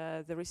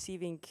the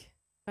receiving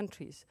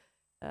countries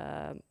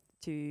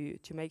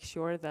to make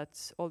sure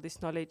that all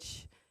this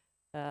knowledge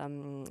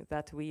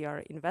that we are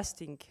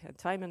investing,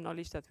 time and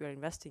knowledge that we are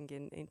investing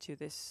into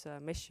this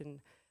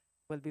mission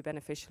will be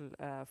beneficial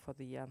for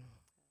the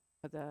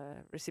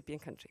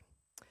recipient country.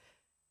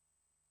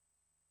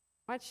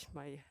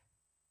 My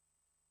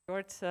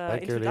short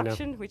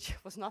introduction, which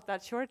was not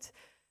that short.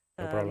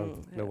 No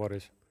problem, no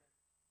worries.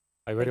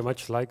 I very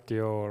much liked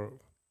your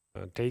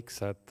takes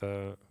that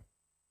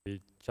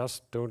we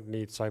just don't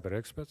need cyber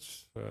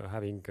experts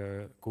having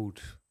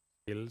good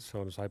skills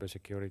on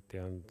cybersecurity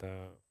and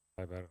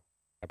cyber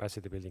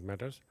capacity building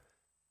matters.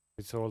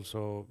 It's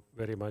also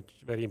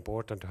very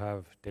important to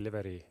have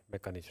delivery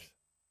mechanisms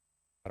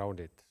around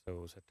it.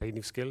 So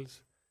training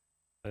skills,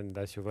 and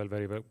as you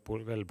very well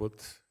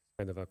put,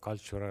 kind of a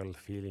cultural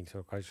feelings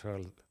or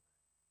cultural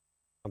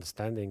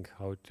understanding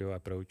how to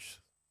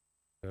approach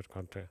third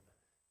country.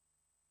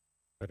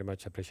 Very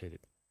much appreciated.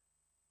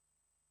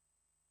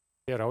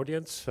 Dear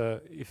audience,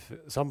 if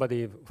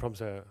somebody from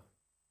the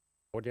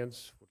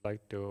audience would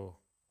like to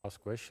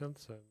ask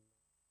questions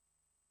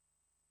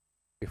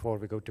before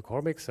we go to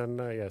Cormix, and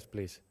yes,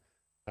 please.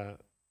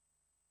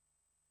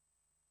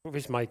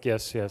 With mic,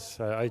 yes.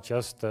 I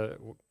just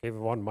gave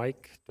one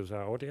mic to the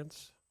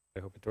audience.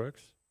 I hope it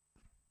works.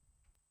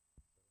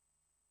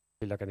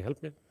 Vilja, can you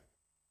help me?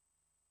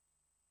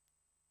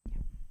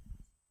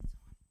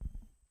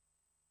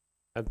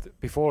 And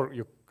before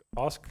you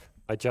ask,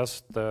 I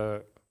just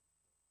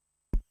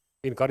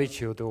encourage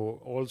you to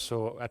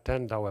also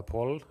attend our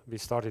poll. We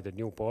started a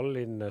new poll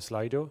in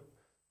Slido,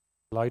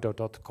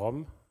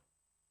 slido.com,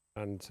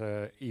 and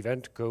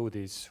event code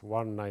is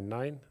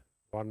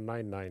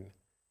 199199.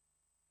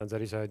 And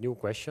there is a new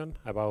question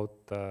about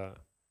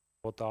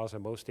what are the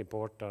most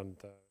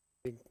important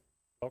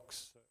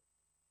blocks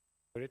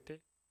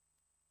security.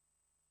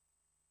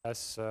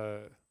 As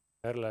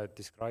Erle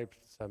described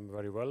them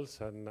very well,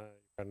 and you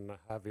can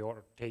have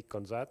your take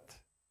on that.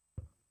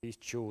 Please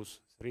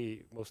choose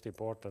 3 most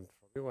important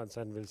for you, and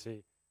then we'll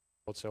see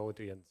what's the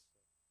audience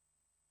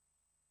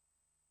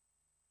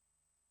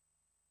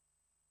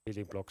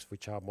building blocks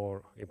which are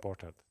more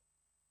important.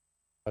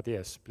 But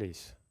yes,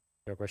 please,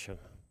 your question.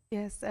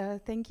 Yes,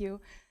 thank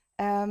you.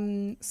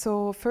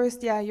 So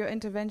first, your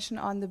intervention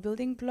on the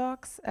building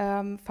blocks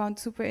found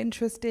super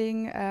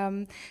interesting.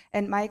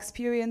 And my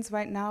experience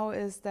right now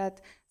is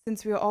that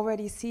since we are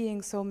already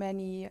seeing so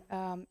many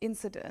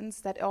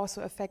incidents that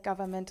also affect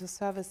governmental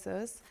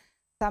services,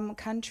 some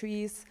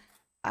countries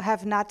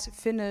have not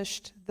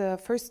finished the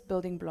first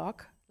building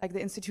block, like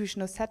the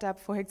institutional setup,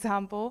 for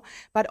example,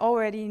 but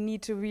already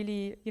need to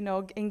really,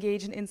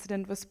 engage in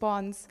incident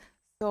response.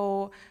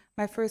 So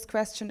my first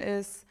question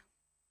is,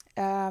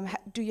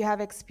 do you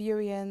have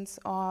experience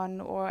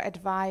on or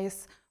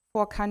advice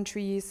for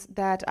countries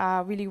that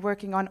are really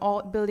working on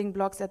all building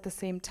blocks at the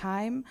same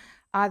time?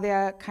 Are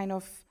there kind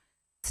of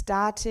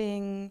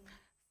starting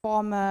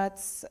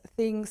formats,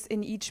 things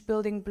in each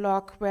building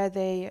block where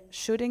they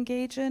should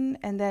engage in?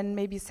 And then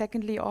maybe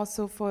secondly,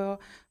 also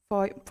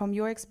from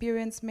your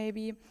experience,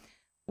 maybe,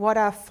 what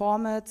are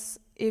formats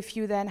if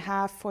you then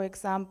have, for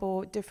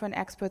example, different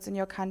experts in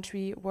your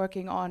country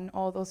working on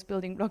all those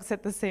building blocks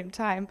at the same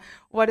time?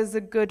 What is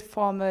a good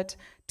format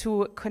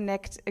to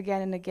connect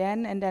again and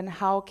again? And then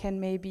how can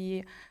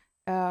maybe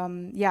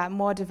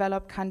more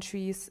developed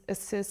countries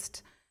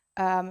assist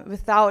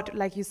without,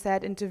 like you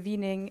said,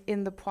 intervening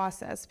in the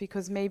process?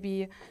 Because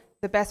maybe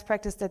the best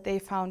practice that they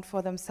found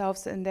for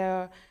themselves in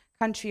their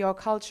country or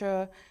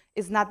culture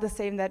is not the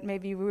same that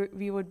maybe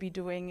we would be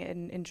doing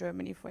in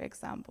Germany, for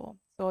example.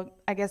 So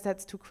I guess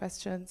that's 2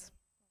 questions.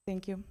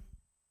 Thank you.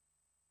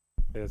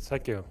 Yes,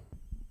 thank you.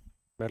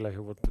 Merle,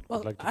 who would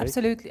like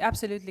to take?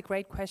 Absolutely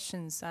great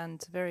questions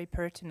and very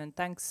pertinent.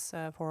 Thanks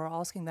for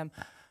asking them.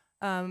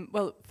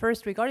 Well,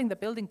 first, regarding the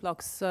building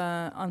blocks,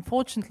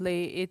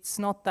 unfortunately, it's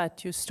not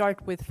that you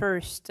start with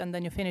first and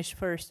then you finish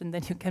first and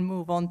then you can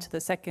move on to the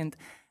second.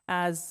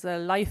 As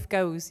life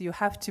goes, you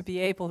have to be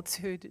able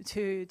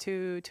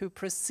to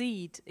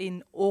proceed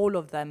in all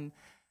of them.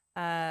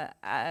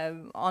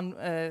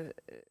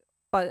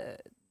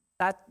 But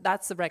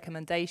that's the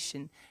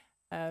recommendation.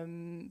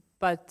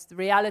 But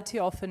reality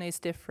often is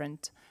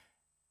different.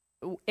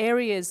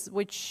 Areas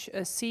which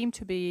seem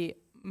to be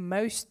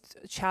most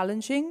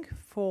challenging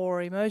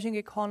for emerging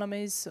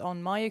economies,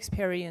 on my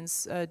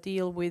experience,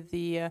 deal with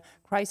the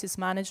crisis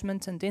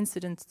management and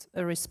incident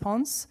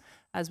response,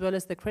 as well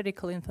as the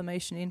critical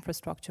information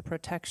infrastructure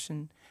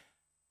protection.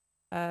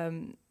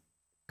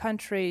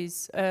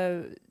 Countries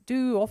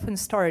do often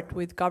start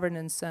with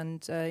governance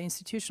and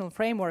institutional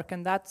framework,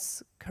 and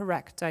that's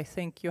correct. I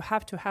think you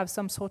have to have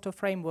some sort of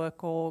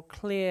framework or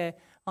clear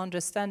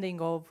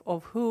understanding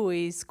of who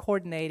is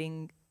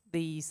coordinating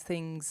these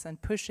things and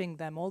pushing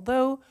them.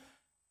 Although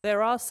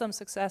there are some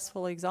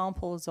successful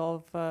examples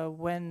of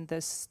when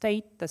the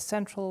state, the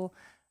central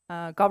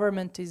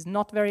government is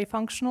not very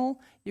functional,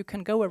 you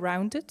can go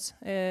around it.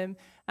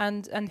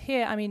 And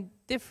here, I mean,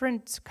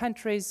 different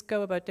countries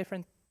go about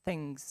different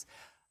things.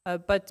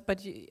 But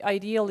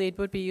ideally, it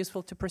would be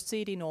useful to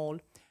proceed in all.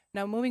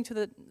 Now, moving to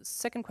the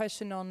second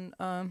question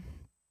on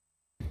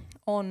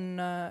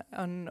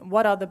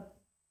what are the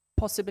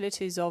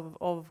possibilities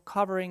of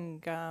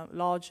covering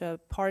larger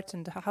part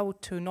and how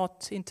to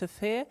not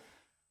interfere,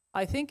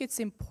 I think it's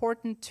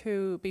important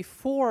to,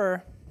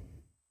 before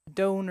a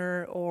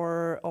donor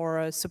or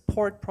a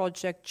support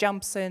project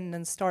jumps in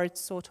and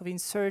starts sort of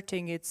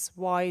inserting its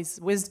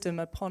wisdom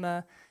upon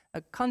a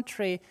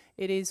country,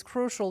 it is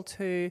crucial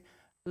to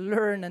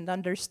learn and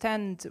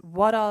understand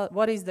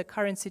what is the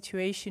current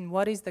situation,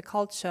 what is the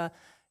culture.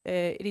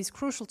 It is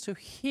crucial to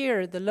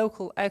hear the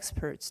local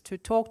experts, to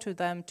talk to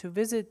them, to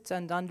visit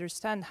and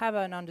understand, have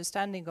an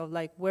understanding of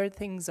like where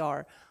things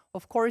are.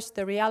 Of course,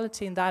 the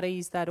reality in that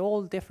is that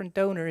all different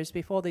donors,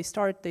 before they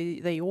start,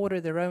 they order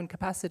their own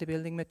capacity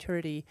building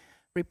maturity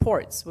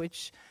reports,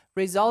 which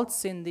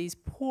results in these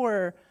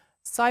poor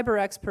cyber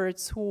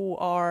experts who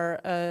are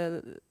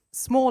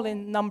small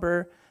in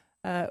number,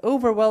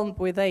 overwhelmed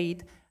with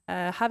aid,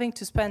 having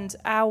to spend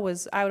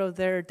hours out of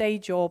their day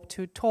job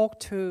to talk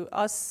to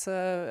us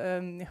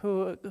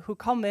who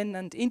come in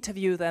and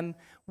interview them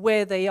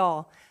where they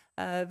are.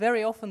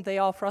 Very often they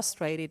are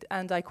frustrated,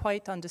 and I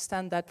quite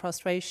understand that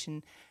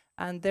frustration.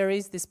 And there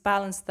is this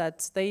balance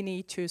that they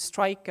need to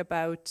strike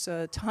about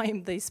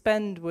time they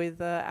spend with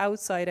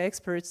outside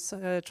experts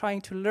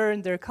trying to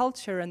learn their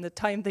culture and the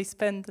time they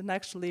spend in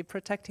actually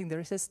protecting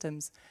their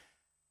systems.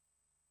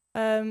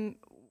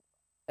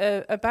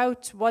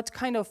 About what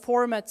kind of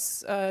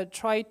formats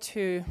try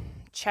to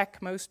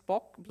check most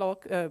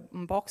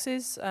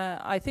boxes,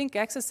 I think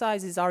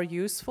exercises are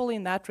useful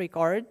in that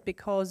regard,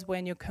 because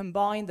when you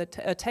combine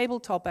a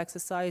tabletop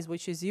exercise,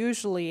 which is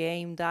usually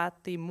aimed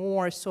at the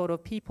more sort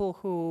of people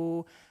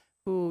who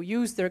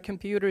use their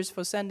computers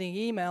for sending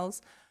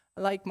emails,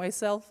 like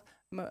myself,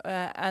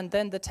 and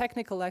then the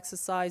technical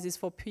exercise is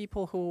for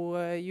people who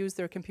use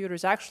their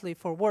computers actually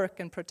for work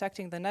and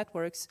protecting the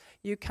networks,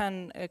 you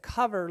can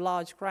cover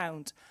large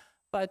ground.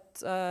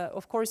 But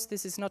of course,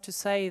 this is not to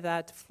say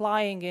that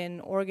flying in,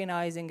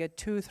 organizing a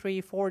 2,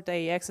 3, 4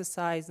 day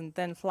exercise and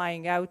then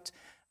flying out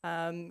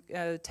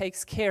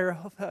takes care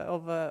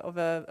of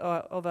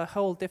a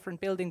whole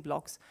different building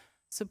blocks.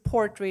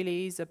 Support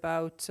really is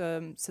about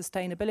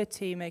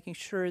sustainability, making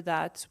sure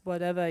that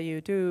whatever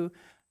you do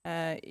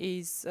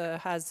has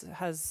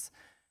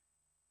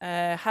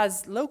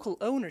local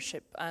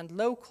ownership and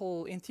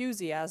local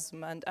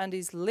enthusiasm and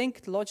is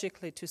linked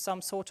logically to some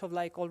sort of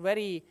like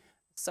already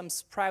some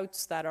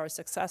sprouts that are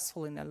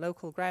successful in a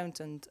local ground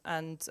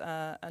and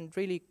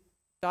really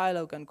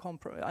dialogue and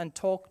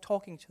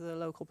talking to the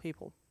local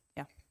people.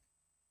 Yeah.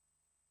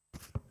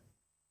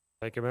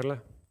 Thank you, Merle.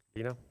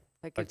 Lina,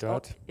 like to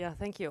add? Yeah,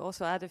 thank you.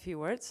 Also add a few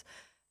words.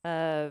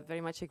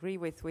 Very much agree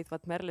with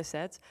what Merle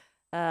said,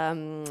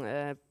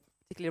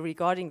 particularly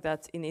regarding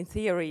that in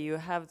theory you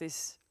have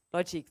this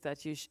logic that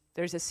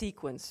there's a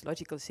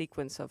logical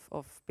sequence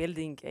of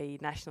building a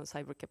national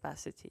cyber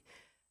capacity.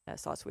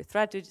 Starts with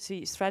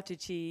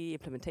strategy,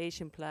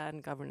 implementation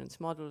plan, governance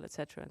model,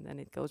 etc., and then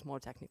it goes more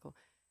technical.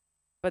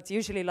 But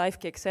usually life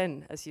kicks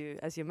in, as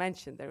you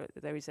mentioned.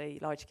 There is a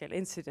large-scale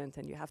incident,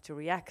 and you have to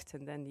react.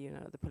 And then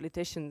the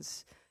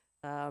politicians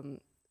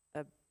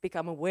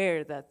become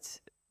aware that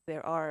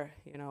there are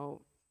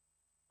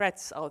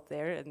threats out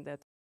there, and that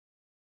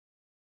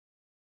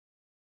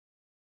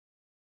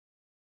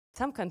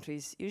some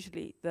countries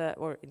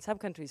in some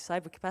countries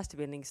cyber capacity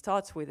building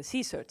starts with a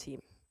CSIR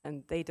team,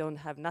 and they don't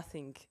have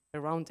nothing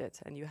around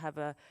it. And you have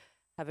a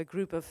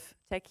group of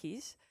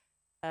techies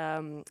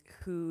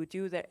who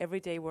do their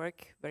everyday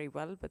work very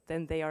well, but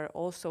then they are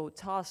also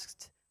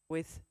tasked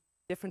with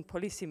different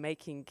policy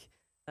making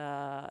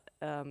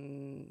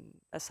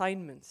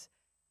assignments.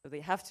 So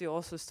they have to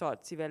also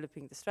start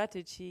developing the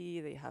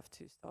strategy, they have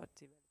to start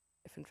developing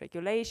different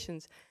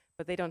regulations,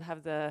 but they don't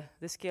have the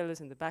skills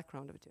and the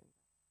background of doing that.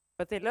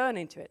 But they learn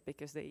into it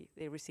because they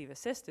receive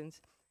assistance,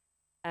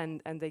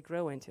 and they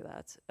grow into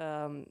that.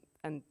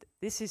 And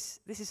this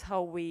is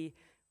how we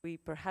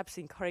perhaps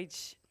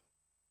encourage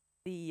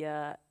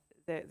the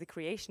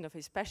creation of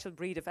a special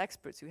breed of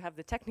experts who have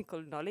the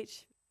technical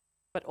knowledge,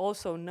 but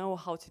also know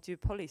how to do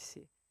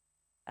policy,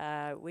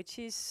 which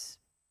is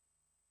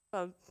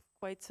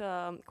quite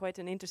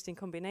an interesting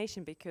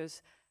combination,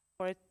 because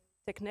for a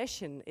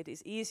technician it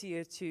is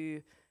easier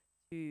to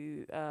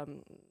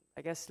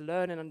I guess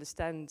learn and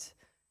understand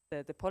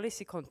the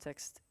policy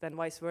context than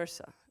vice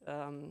versa,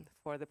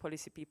 for the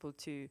policy people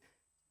to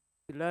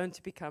learn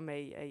to become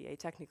a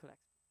technical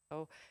expert.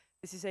 So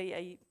this is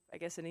I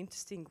guess an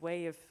interesting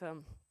way of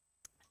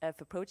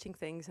approaching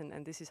things,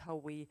 and this is how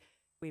we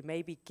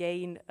maybe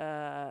gain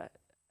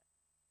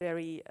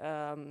very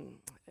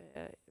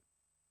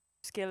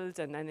skilled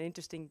and an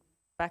interesting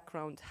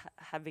background,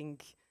 having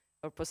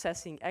or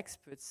possessing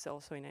experts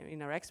also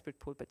in our expert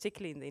pool,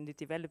 particularly in the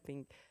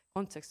developing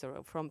context,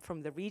 or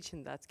from the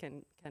region that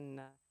can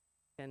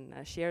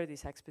share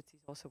this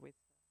expertise also with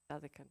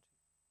other countries.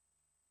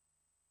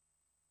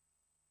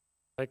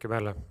 Thank you,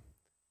 Merle.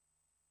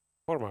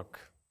 Cormac,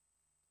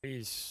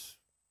 please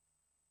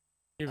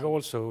give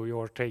also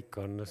your take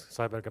on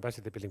cyber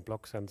capacity building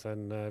blocks, and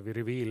then we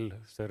reveal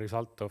the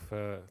result of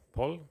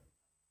poll.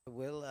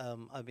 Well,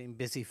 I've been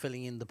busy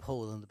filling in the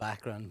poll in the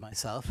background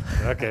myself.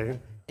 Okay.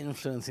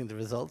 Influencing the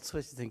results,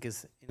 which I think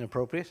is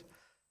inappropriate.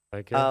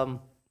 Thank you.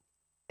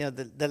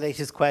 The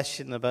latest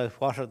question about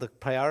what are the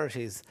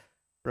priorities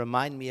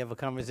remind me of a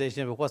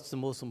conversation about what's the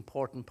most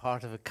important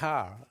part of a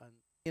car. And,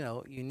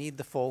 you need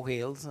the four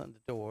wheels and the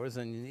doors,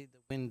 and you need the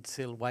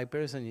windshield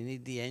wipers, and you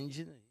need the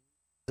engine, and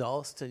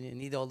exhaust, and you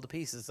need all the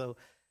pieces. So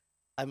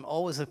I'm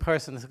always a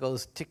person that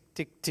goes tick,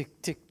 tick,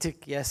 tick, tick,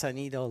 tick. Yes, I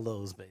need all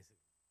those, basically.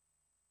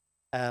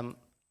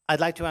 I'd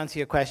like to answer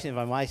your question, if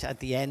I might, at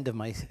the end of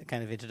my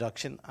kind of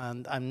introduction.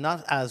 And I'm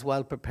not as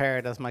well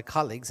prepared as my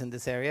colleagues in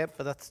this area,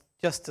 but that's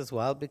just as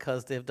well,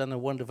 because they've done a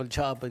wonderful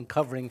job in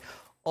covering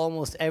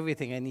almost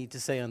everything I need to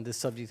say on this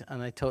subject,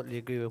 and I totally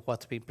agree with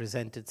what's been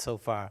presented so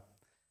far.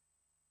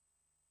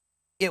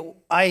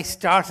 I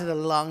started a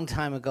long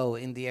time ago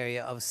in the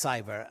area of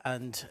cyber,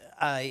 and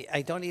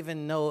I don't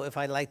even know if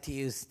I like to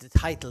use the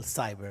title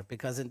cyber,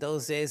 because in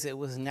those days it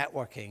was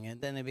networking, and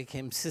then it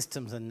became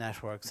systems and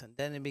networks, and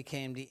then it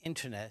became the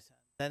internet,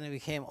 then it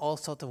became all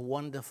sorts of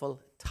wonderful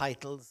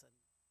titles and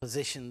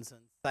positions, and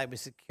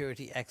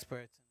cybersecurity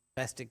experts,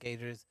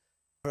 investigators,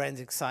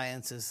 forensic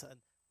sciences. And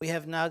we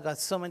have now got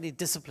so many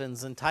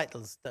disciplines and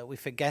titles that we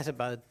forget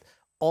about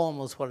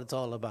almost what it's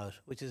all about,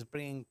 which is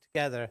bringing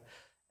together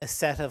a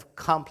set of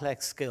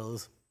complex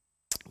skills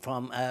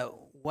from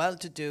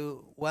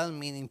well-to-do,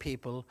 well-meaning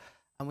people,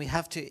 and we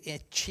have to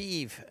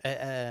achieve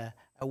a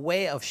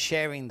way of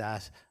sharing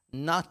that,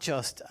 not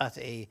just at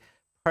a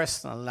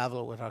personal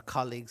level with our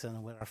colleagues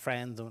and with our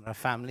friends and with our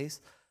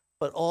families,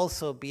 but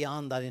also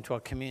beyond that into our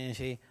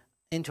community,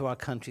 into our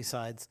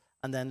countrysides,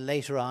 and then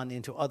later on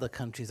into other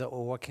countries that we're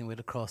working with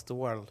across the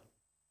world.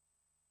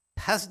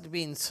 It hasn't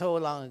been so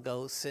long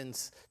ago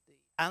since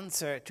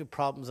answer to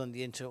problems on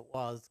the internet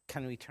was,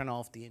 can we turn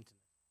off the internet?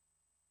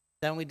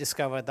 Then we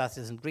discovered that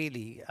isn't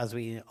really, as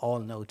we all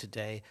know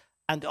today,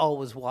 and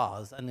always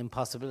was, an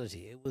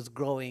impossibility. It was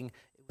growing,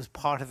 it was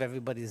part of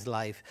everybody's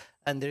life,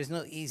 and there's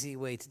no easy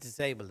way to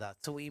disable that.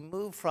 So we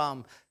moved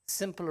from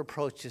simple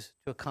approaches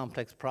to a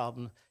complex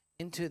problem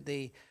into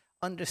the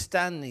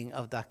understanding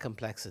of that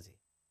complexity.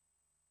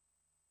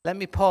 Let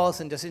me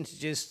pause and just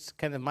introduce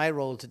kind of my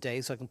role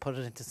today so I can put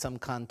it into some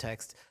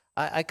context.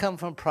 I come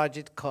from a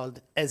project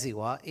called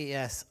ESIWA,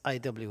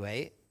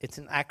 E-S-I-W-A. It's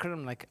an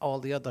acronym like all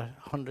the other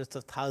hundreds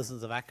of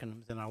thousands of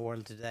acronyms in our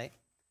world today.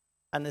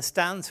 And it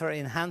stands for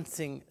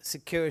Enhancing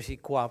Security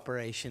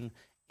Cooperation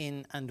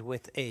in and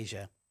with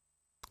Asia.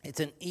 It's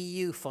an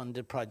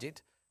EU-funded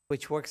project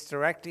which works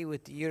directly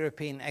with the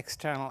European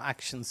External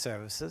Action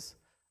Services,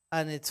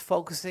 and it's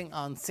focusing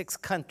on 6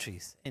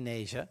 countries in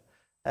Asia.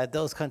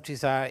 Those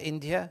countries are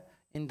India,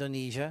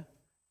 Indonesia,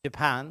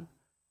 Japan,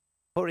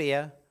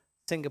 Korea,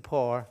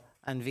 Singapore,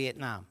 and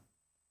Vietnam.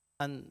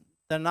 And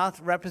they're not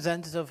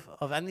representative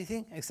of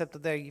anything except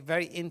that they're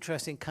very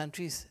interesting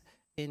countries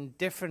in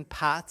different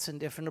paths and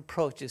different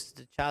approaches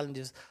to the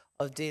challenges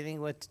of dealing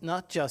with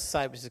not just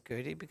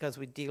cybersecurity, because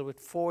we deal with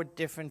 4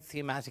 different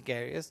thematic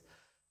areas,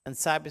 and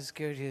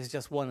cybersecurity is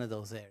just one of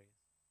those areas.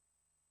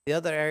 The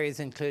other areas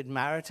include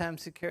maritime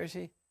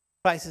security,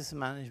 crisis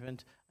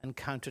management, and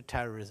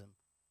counterterrorism.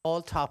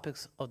 All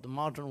topics of the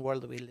modern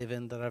world that we live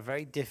in that are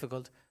very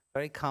difficult,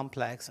 very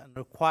complex, and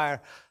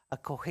require a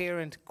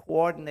coherent,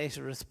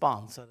 coordinated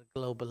response at a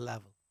global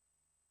level.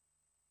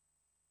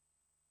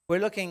 We're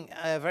looking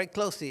very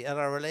closely at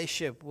our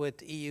relationship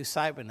with EU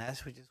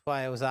CyberNet, which is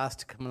why I was asked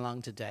to come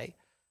along today.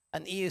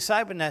 And EU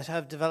CyberNet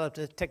have developed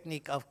a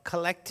technique of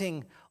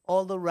collecting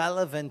all the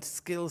relevant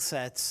skill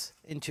sets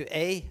into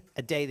a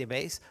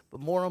database, but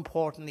more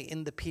importantly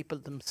in the people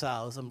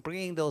themselves, and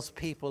bringing those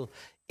people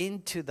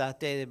into that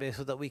database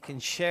so that we can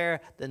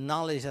share the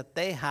knowledge that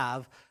they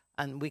have,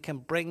 and we can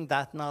bring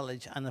that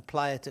knowledge and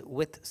apply it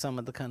with some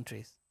of the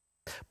countries.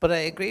 But I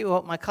agree with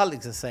what my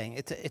colleagues are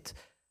saying.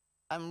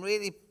 I'm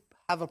really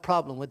have a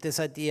problem with this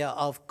idea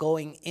of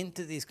going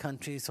into these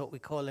countries, what we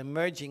call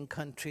emerging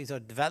countries or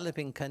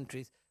developing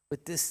countries,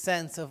 with this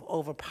sense of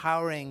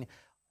overpowering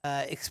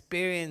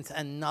experience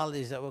and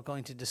knowledge that we're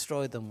going to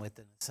destroy them with,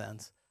 in a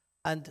sense.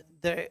 And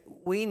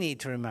we need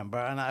to remember,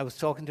 and I was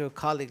talking to a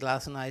colleague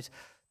last night,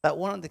 that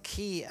one of the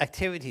key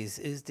activities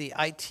is the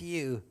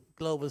ITU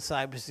Global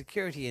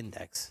Cybersecurity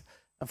Index.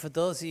 And for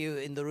those of you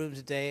in the room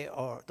today,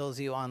 or those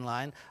of you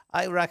online,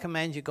 I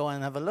recommend you go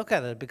and have a look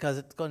at it, because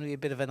it's going to be a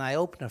bit of an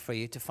eye-opener for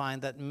you to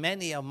find that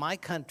many of my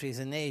countries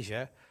in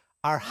Asia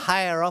are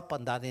higher up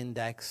on that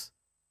index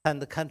than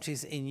the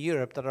countries in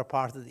Europe that are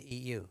part of the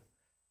EU.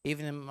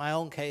 Even in my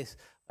own case,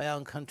 my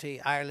own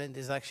country, Ireland,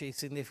 is actually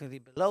significantly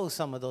below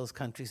some of those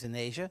countries in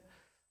Asia.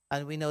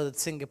 And we know that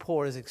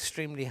Singapore is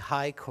extremely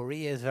high,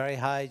 Korea is very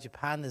high,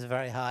 Japan is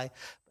very high.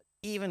 But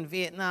even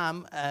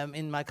Vietnam,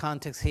 in my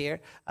context here,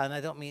 and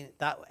I don't mean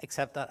that,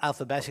 except that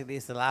alphabetically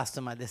is the last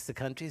on my list of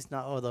countries,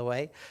 not all the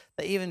way,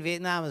 that even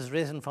Vietnam has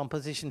risen from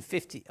position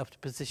 50 up to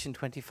position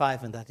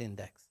 25 in that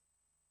index.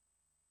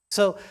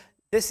 So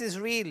this is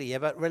really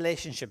about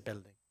relationship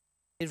building.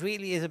 It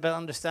really is about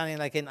understanding,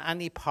 like in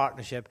any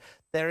partnership,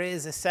 there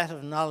is a set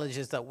of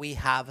knowledges that we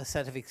have, a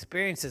set of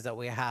experiences that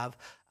we have,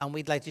 and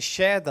we'd like to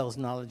share those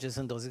knowledges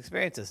and those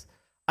experiences.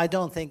 I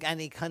don't think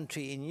any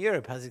country in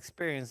Europe has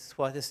experienced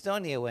what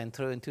Estonia went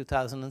through in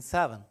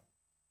 2007.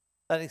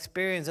 That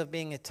experience of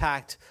being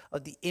attacked,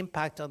 of the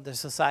impact on their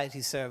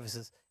society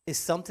services, is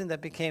something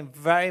that became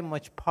very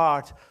much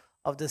part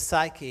of the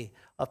psyche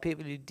of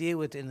people you deal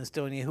with in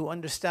Estonia, who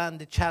understand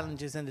the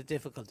challenges and the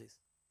difficulties.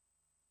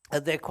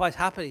 And they're quite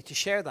happy to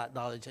share that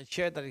knowledge and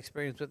share that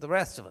experience with the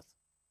rest of us.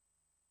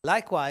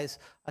 Likewise,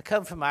 I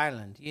come from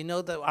Ireland. You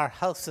know that our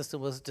health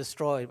system was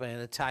destroyed by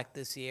an attack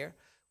this year,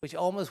 which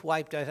almost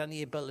wiped out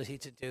any ability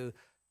to do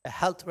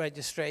health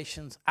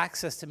registrations,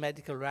 access to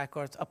medical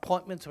records,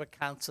 appointments were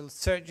cancelled,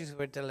 surgeries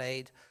were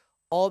delayed,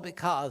 all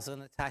because of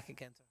an attack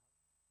against us.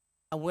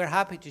 And we're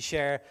happy to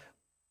share,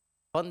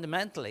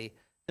 fundamentally,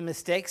 the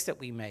mistakes that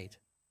we made.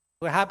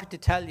 We're happy to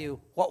tell you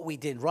what we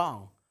did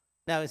wrong.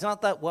 Now, it's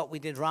not that what we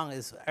did wrong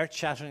is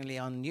earth-shatteringly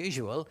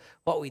unusual.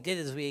 What we did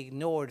is we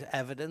ignored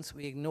evidence,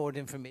 we ignored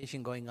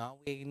information going on,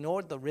 we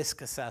ignored the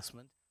risk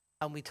assessment,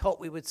 and we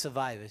thought we would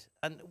survive it.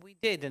 And we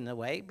did, in a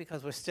way,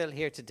 because we're still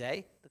here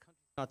today. The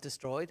country's not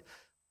destroyed.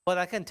 But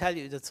I can tell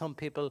you that some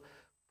people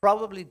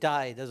probably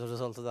died as a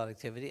result of that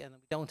activity, and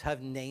we don't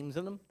have names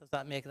on them. Does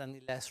that make it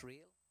any less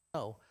real?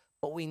 No.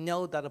 But we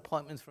know that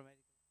appointments for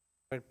medical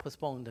were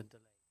postponed and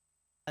delayed.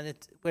 And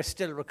we're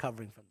still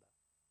recovering from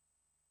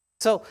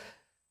that. So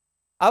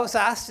I was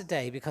asked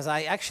today, because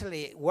I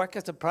actually work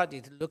as a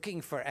project looking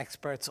for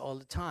experts all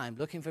the time,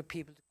 looking for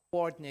people to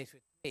coordinate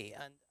with me.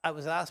 And I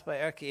was asked by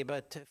Erki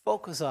about to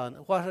focus on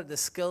what are the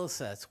skill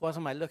sets, what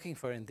am I looking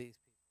for in these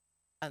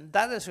people? And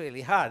that is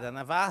really hard. And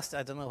I've asked,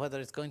 I don't know whether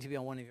it's going to be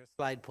on one of your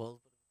slide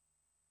polls.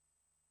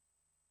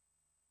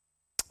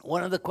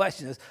 One of the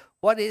questions is,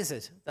 what is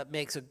it that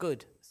makes a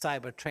good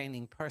cyber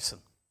training person?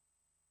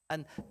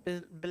 And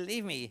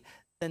believe me,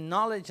 the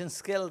knowledge and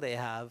skill they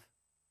have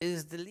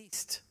is the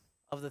least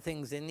of the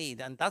things they need.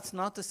 And that's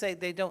not to say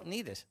they don't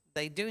need it.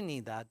 They do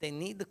need that. They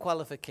need the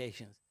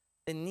qualifications.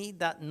 They need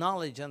that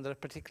knowledge in their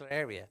particular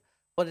area.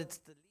 But it's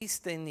the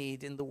least they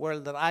need in the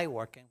world that I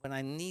work in. When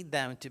I need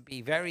them to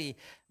be very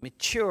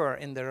mature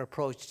in their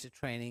approach to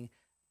training,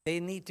 they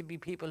need to be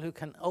people who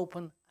can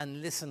open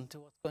and listen to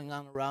what's going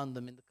on around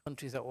them in the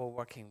countries that we're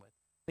working with.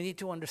 We need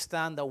to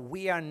understand that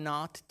we are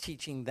not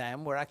teaching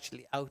them. We're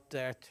actually out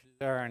there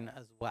to learn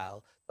as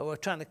well. But we're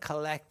trying to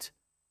collect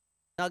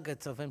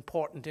nuggets of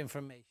important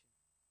information,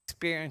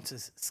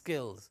 experiences,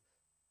 skills.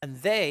 And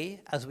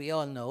they, as we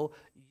all know,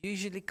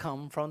 usually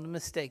come from the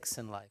mistakes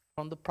in life,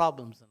 from the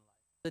problems in life,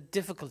 the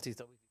difficulties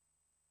that we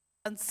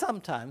face. And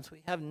sometimes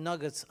we have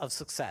nuggets of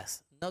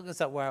success, nuggets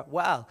that were,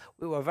 well,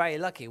 we were very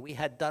lucky. We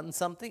had done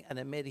something and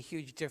it made a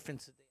huge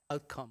difference to the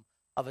outcome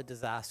of a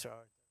disaster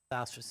or a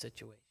disastrous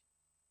situation.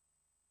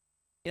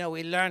 You know,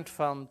 we learned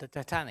from the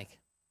Titanic,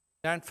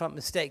 learned from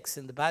mistakes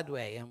in the bad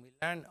way, and we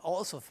learned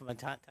also from the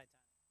Titanic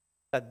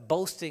that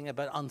boasting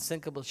about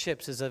unsinkable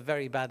ships is a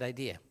very bad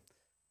idea.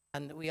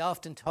 And we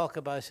often talk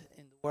about,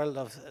 in the world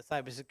of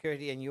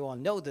cybersecurity, and you all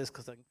know this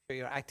because I'm sure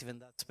you're active in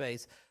that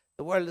space,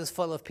 the world is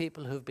full of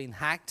people who've been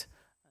hacked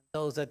and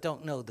those that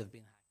don't know they've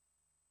been hacked.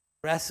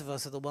 The rest of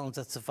us are the ones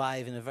that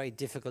survive in a very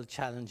difficult,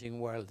 challenging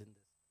world in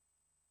this.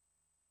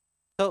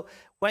 So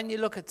when you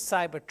look at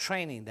cyber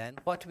training then,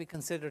 what do we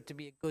consider to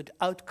be a good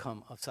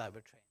outcome of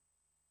cyber training?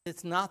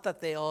 It's not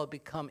that they all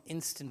become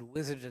instant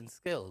wizards and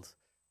skills.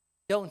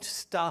 Don't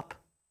stop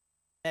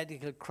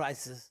medical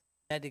crisis,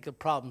 medical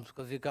problems,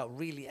 because we've got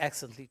really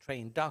excellently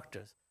trained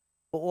doctors.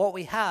 But what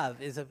we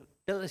have is an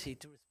ability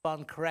to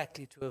respond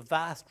correctly to a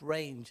vast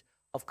range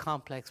of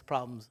complex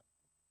problems,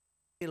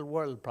 real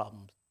world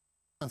problems.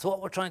 And so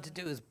what we're trying to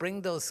do is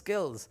bring those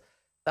skills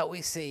that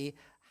we see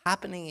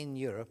happening in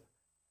Europe.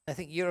 I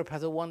think Europe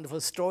has a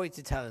wonderful story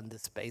to tell in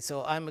this space.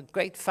 So I'm a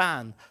great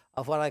fan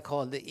of what I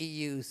call the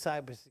EU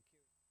cybersecurity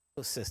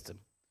ecosystem,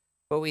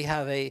 where we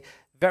have a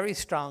very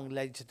strong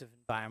legislative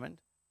environment,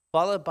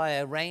 followed by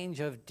a range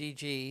of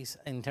DGs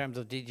in terms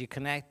of DG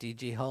Connect,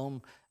 DG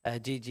Home,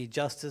 DG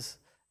Justice,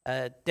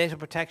 data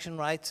protection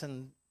rights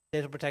and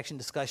data protection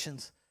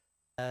discussions,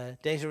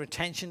 data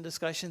retention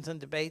discussions and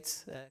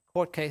debates,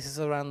 court cases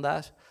around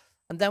that.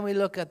 And then we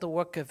look at the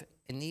work of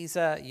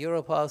ENISA,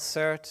 Europol,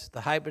 CERT,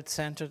 the Hybrid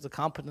Center, the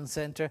Competence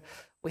Center.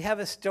 We have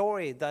a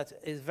story that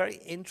is very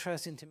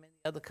interesting to many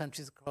other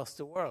countries across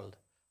the world.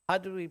 How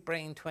do we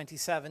bring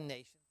 27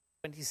 nations,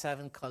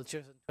 27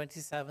 cultures, and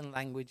 27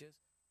 languages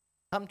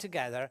come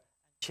together and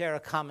share a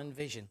common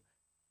vision?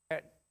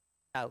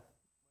 Now,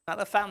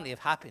 not a family of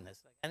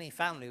happiness. Like any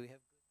family, we have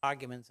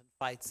arguments and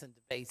fights and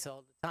debates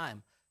all the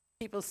time.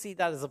 People see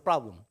that as a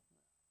problem.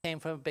 I came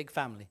from a big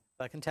family,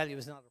 but I can tell you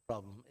it's not a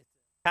problem. It's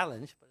a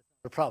challenge, but it's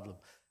not a problem.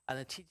 And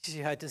it teaches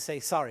you how to say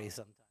sorry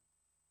sometimes.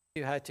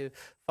 You how to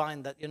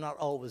find that you're not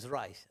always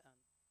right. And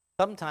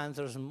sometimes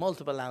there's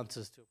multiple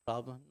answers to a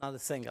problem, not a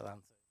single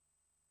answer.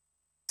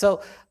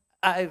 So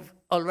I've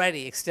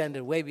already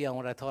extended way beyond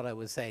what I thought I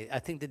would say. I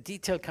think the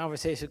detailed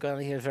conversation going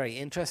on here is very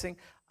interesting.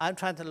 I'm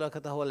trying to look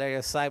at the whole area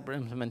of cyber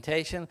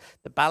implementation,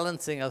 the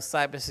balancing of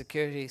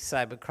cybersecurity,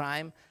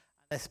 cybercrime.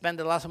 I spend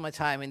a lot of my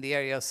time in the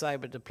area of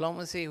cyber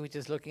diplomacy, which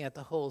is looking at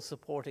the whole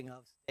supporting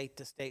of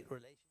state-to-state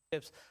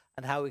relationships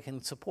and how we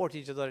can support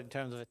each other in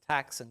terms of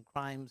attacks and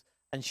crimes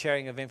and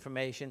sharing of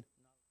information,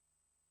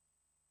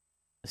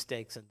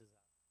 mistakes and disasters.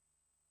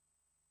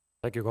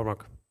 Thank you,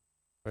 Cormac.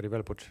 Very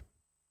well put.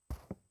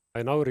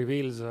 I now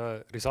reveal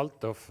the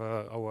result of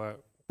our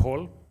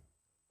poll.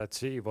 Let's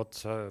see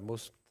what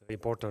most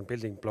important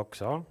building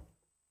blocks are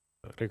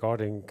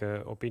regarding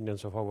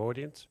opinions of our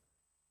audience.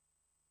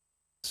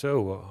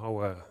 So,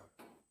 our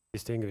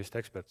distinguished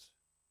experts,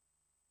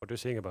 what do you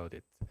think about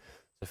it?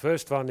 The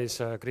first one is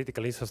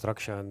critical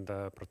infrastructure and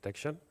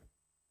protection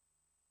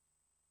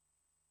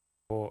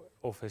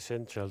of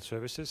essential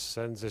services,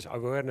 and there's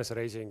awareness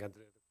raising and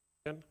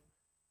reduction.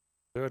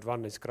 Third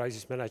one is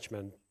crisis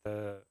management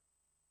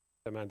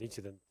and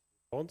incident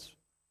response.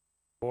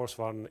 Fourth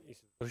one is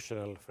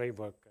institutional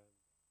framework.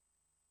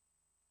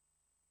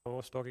 I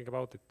was talking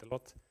about it a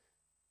lot.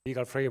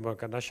 Legal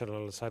framework and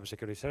national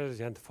cybersecurity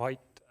strategy and fight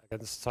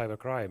against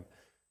cybercrime.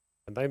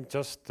 And I'm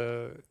just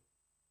a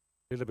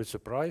little bit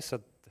surprised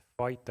that the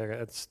fight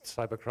against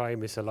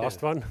cybercrime is the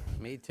last one.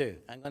 Me too.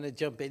 I'm going to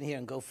jump in here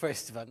and go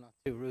first if I'm not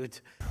too rude.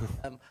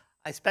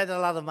 I spent a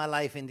lot of my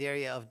life in the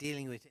area of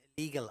dealing with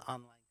illegal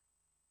online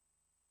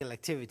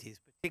activities,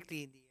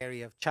 particularly in the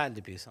area of child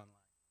abuse online.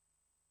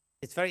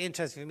 It's very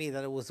interesting for me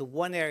that it was the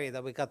one area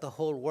that we got the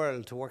whole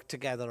world to work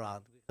together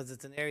on, because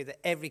it's an area that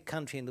every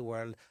country in the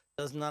world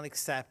does not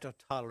accept or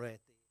tolerate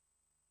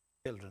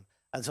the children.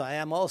 And so I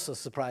am also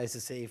surprised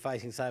to see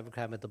fighting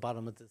cybercrime at the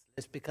bottom of this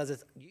list, because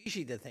it's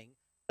usually the thing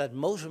that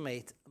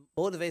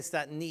motivates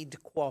that need to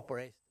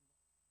cooperate.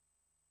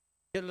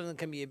 Children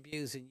can be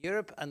abused in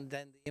Europe, and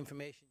then the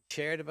information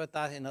shared about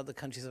that in other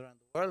countries around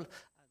the world,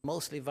 and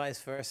mostly vice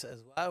versa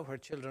as well, where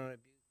children are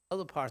abused in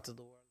other parts of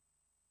the world,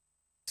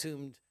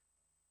 assumed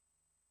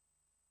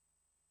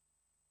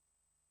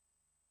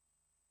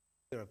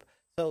Europe.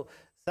 So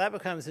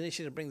cybercrime is an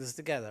issue that brings us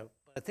together.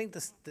 But I think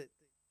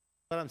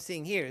what I'm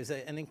seeing here is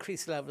an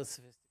increased level of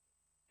sophistication,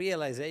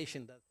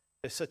 realization that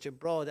there's such a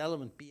broad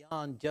element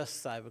beyond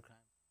just cybercrime.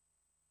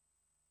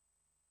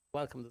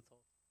 Welcome the thought.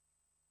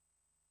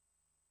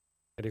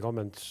 Any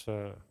comments,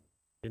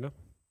 Ina?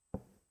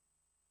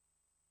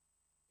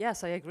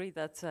 Yes, I agree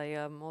that I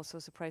am also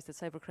surprised that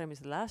cybercrime is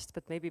the last,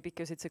 but maybe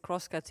because it's a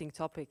cross-cutting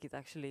topic, it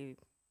actually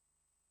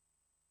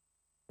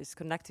is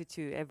connected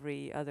to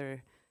every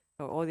other,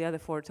 or all the other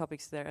 4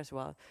 topics there as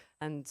well.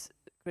 And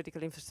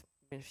critical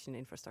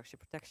infrastructure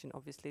protection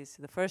obviously is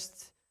the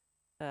first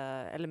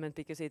element,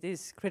 because it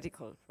is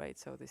critical, right?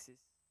 So this is,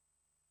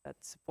 that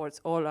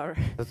supports all our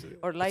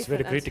life. It's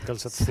very critical,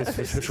 so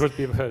this should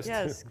be first.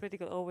 Yes,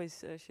 critical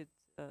always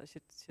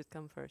should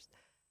come first.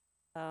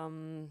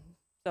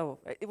 So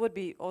it would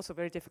be also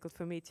very difficult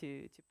for me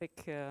to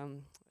pick or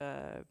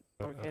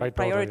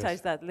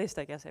prioritize that list.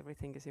 I guess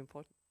everything is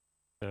important.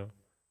 Yeah.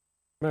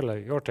 Merle,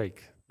 your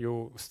take.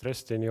 You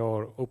stressed in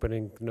your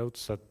opening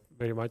notes that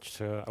very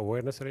much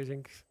awareness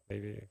raising.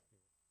 Maybe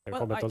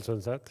comment also on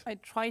that? I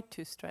try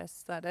to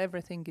stress that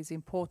everything is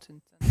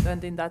important,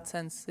 and in that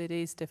sense, it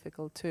is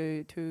difficult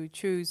to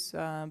choose.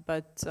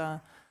 But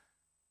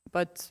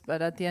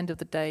at the end of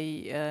the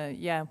day,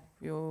 yeah,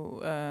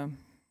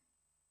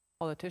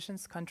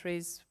 politicians,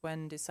 countries,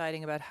 when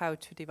deciding about how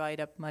to divide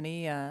up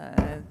money,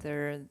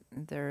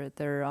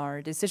 there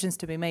are decisions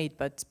to be made.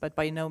 But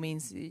by no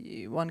means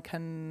one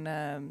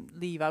can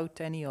leave out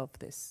any of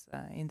this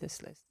in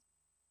this list.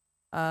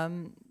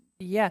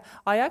 Yeah,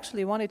 I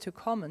actually wanted to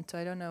comment.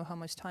 I don't know how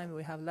much time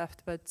we have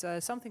left, but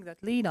something that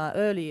Lina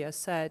earlier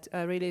said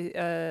really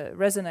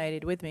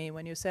resonated with me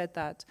when you said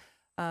that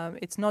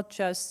it's not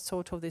just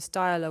sort of this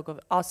dialogue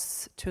of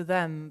us to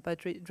them,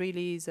 but it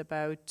really is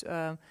about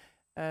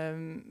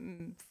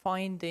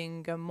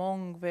finding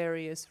among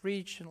various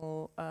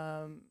regional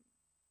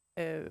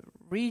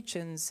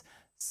regions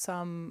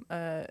some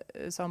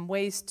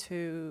ways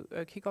to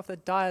kick off the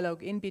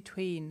dialogue in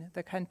between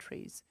the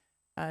countries.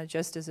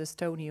 Just as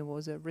Estonia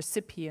was a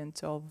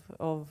recipient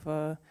of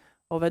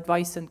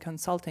advice and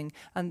consulting,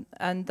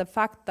 and the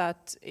fact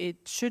that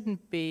it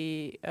shouldn't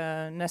be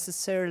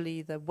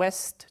necessarily the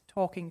West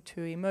talking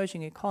to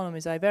emerging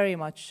economies, I very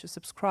much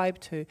subscribe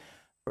to.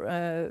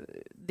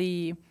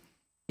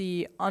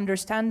 The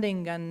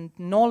understanding and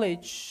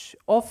knowledge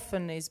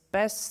often is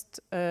best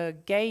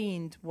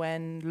gained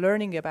when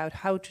learning about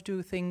how to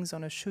do things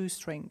on a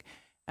shoestring.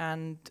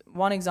 And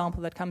one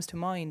example that comes to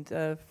mind,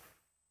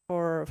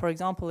 for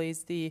example,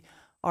 is the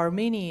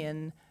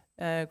Armenian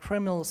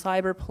criminal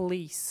cyber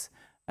police.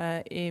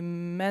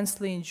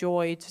 Immensely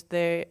enjoyed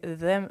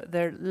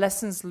their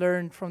lessons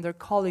learned from their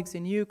colleagues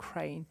in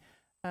Ukraine,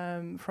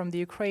 from the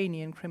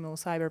Ukrainian criminal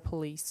cyber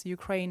police.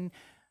 Ukraine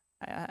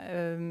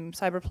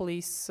cyber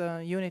police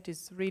unit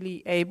is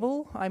really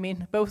able. I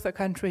mean, both are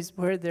countries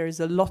where there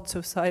is a lot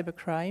of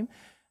cybercrime,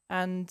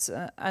 and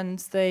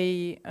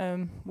they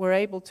were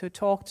able to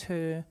talk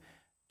to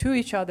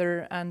each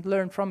other and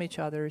learn from each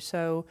other.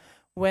 So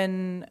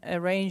when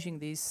arranging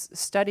these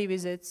study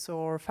visits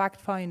or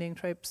fact-finding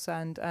trips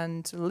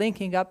and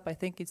linking up, I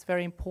think it's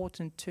very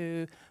important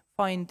to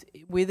find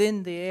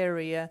within the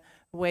area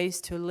ways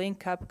to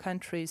link up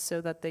countries so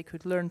that they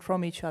could learn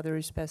from each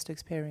other's best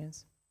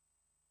experience.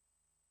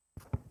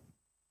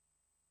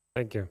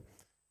 Thank you.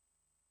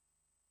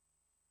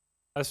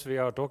 As we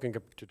are talking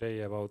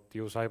today about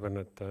EU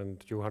CyberNet and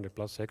 200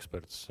 plus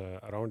experts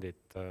around it,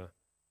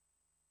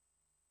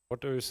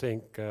 what do you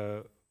think,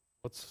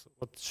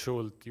 what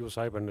should EU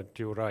CyberNet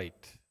do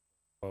right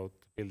about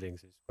building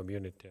this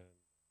community and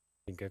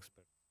being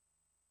experts,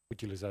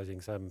 utilizing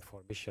them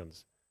for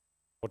missions?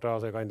 What are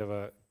the kind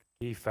of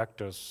key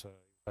factors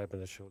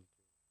CyberNet should do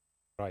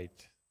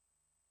right?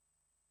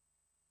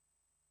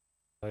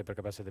 Cyber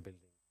capacity building,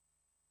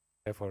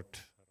 effort.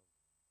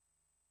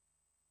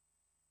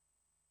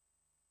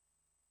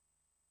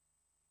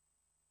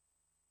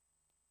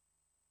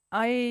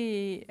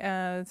 I,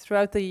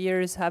 throughout the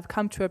years, have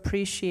come to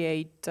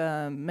appreciate,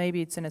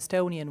 maybe it's an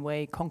Estonian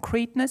way,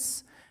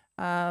 concreteness,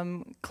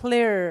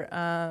 clear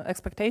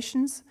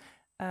expectations,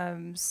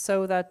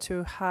 so that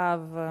to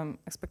have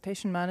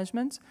expectation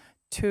management,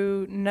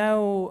 to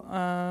know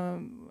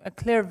a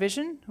clear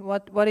vision,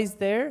 what is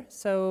there,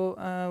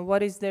 so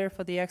what is there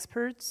for the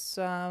experts,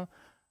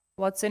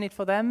 what's in it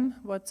for them,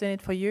 what's in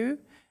it for you,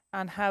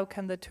 and how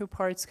can the two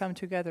parts come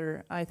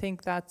together. I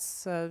think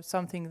that's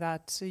something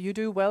that you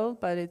do well,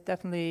 but it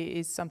definitely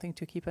is something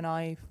to keep an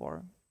eye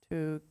for,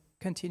 to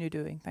continue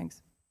doing.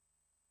 Thanks.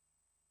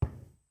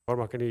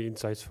 Mark, any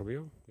insights from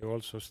you? You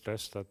also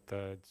stressed that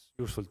it's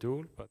a useful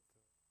tool, but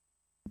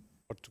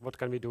what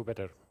can we do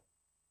better?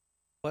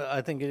 Well,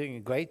 I think you're doing a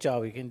great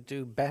job. You can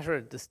do better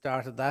at the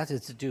start of that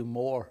is to do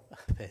more,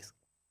 basically,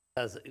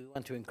 because we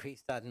want to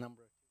increase that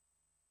number.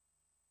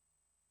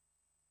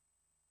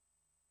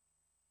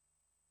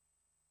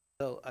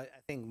 So I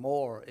think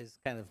more is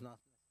kind of not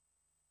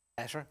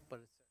better,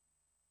 but it's.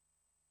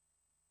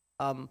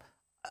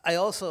 I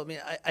also, I mean,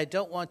 I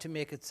don't want to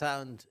make it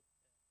sound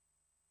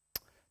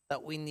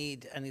that we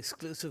need an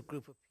exclusive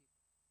group of people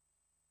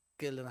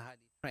skilled and highly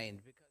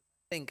trained, because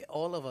I think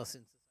all of us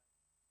in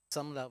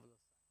some level.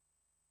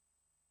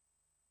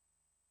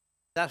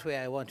 That way,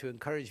 I want to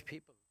encourage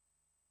people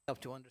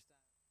to understand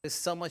there's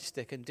so much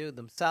they can do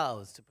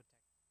themselves to protect.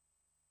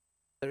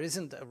 There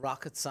isn't a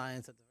rocket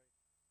science at the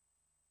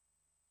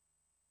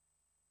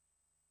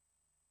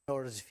in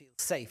order to feel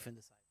safe in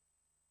the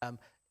cyber.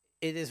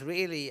 It is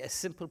really a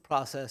simple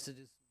process to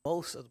do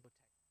most of the protection.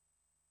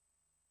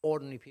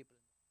 Ordinary people.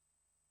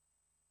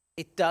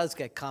 It does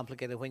get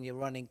complicated when you're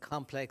running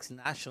complex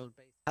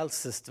national-based health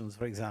systems,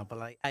 for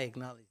example. I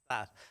acknowledge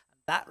that. And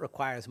that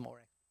requires more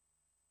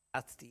expertise.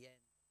 That's the end.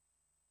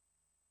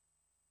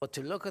 But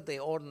to look at the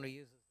ordinary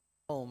users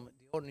at home,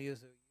 the ordinary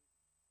user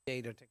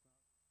data technology,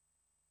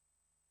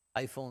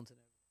 iPhones and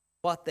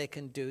everything, what they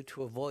can do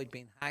to avoid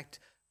being hacked,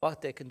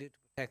 what they can do to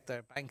protect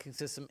their banking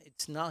system.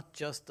 It's not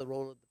just the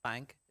role of the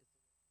bank.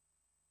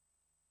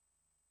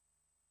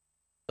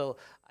 So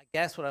I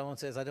guess what I want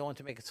to say is I don't want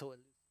to make it so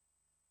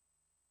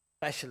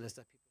specialist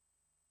that people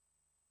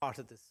are part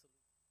of this,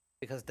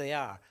 because they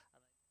are.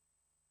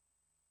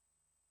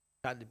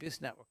 child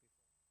abuse network.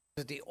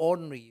 It was the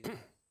ordinary users,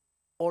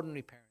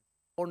 ordinary parents,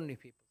 ordinary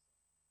people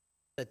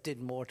that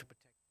did more to protect.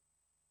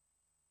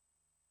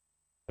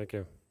 Thank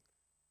you.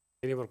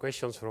 Any more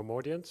questions from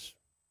audience?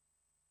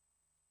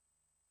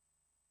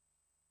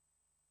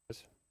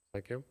 Yes,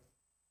 thank you.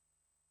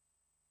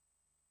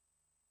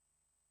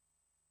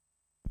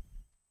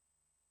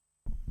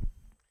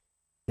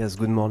 Yes,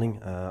 good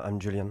morning. I'm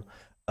Julian.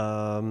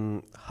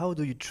 How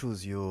do you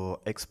choose your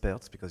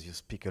experts? Because you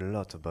speak a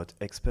lot about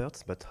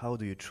experts, but how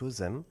do you choose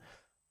them?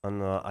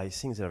 And I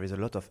think there is a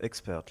lot of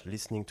experts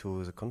listening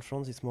to the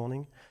conference this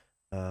morning.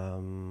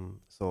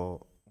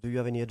 So do you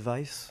have any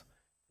advice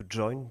to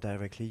join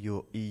directly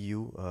your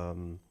EU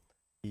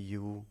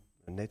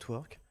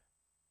network?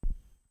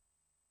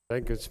 I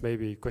think it's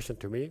maybe a question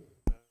to me.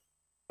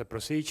 The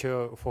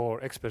procedure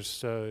for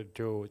experts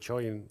to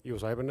join EU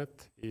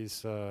CyberNet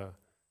is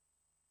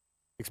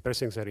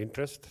expressing their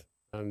interest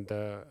and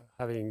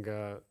having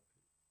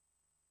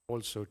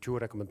also 2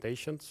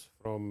 recommendations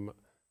from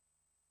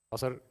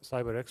other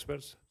cyber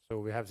experts. So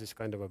we have this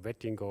kind of a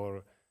vetting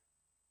or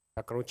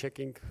background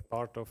checking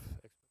part of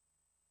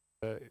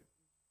the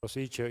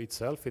procedure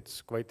itself.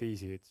 It's quite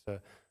easy. It's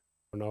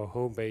on our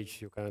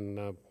homepage. You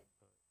can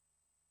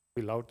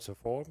fill out the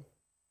form,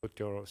 put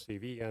your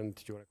CV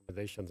and your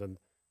recommendations, and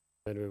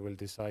then we will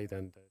decide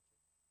and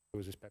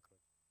do this background.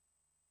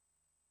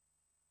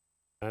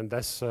 And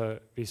as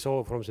we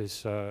saw from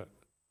this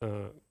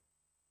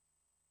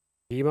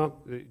schema,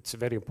 it's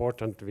very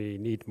important. We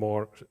need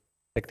more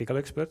technical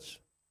experts.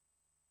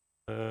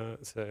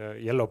 The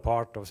yellow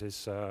part of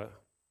this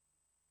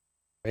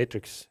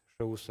matrix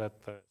shows that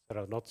there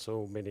are not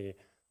so many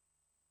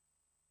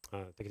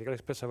technical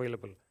experts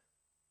available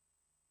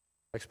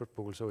expert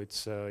pool. So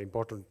it's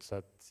important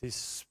that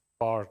this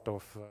part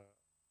of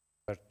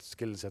that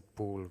skill set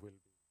pool will be.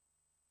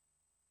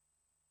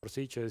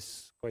 Procedure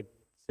is quite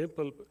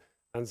simple,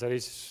 and there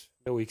is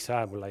no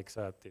exam like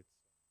that. It's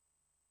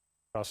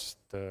just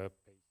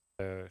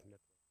network.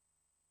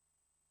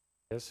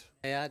 Yes?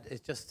 Yeah,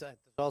 it's just there's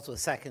also a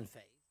second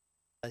phase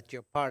that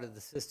you're part of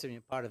the system,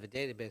 you're part of a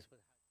database. But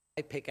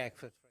I pick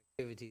experts for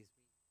activities,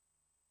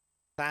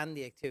 plan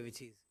the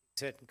activities in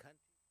certain countries,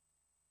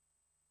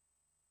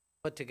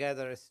 put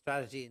together a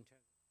strategy in terms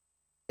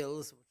of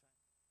skills we're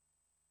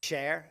trying to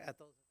share at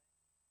those events.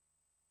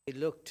 We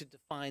look to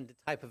define the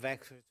type of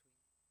experts.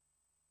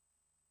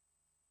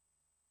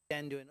 We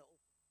then do an open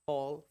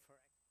call for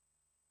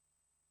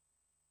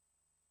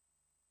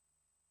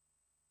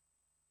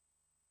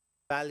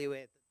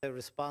evaluate the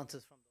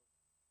responses from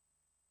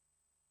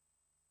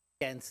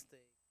those against the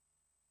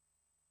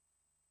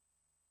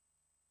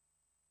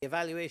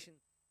evaluation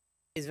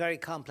is very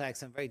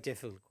complex and very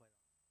difficult.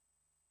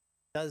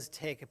 It does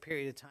take a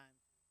period of time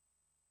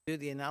to do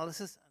the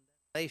analysis and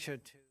then later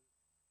to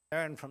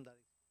learn from that.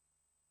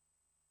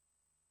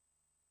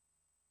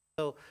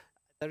 So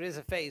there is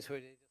a phase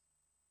where they just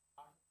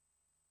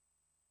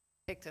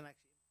picked and actually.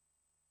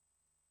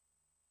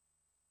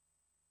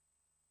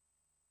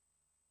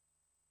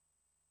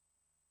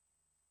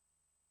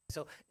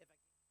 So if I'm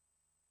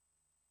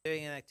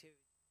doing an activity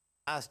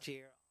last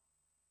year,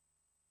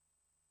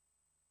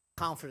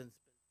 confidence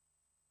building,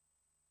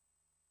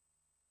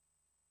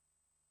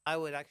 I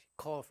would actually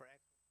call for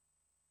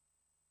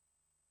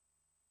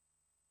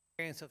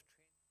experience of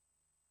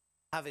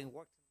training, having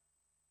worked.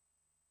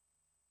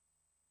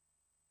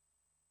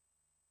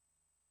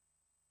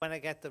 When I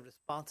get the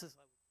responses,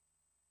 I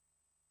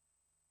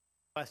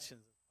would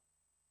questions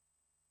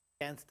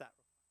against that.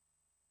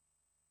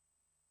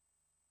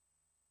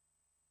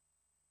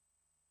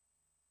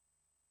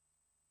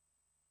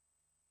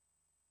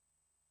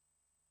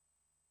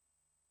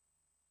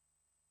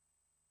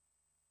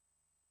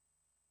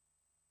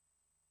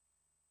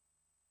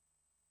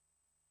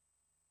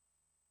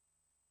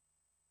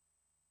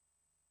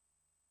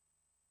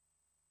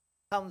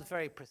 Becomes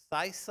very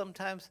precise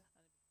sometimes,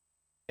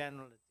 and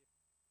general.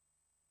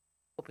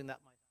 Hoping that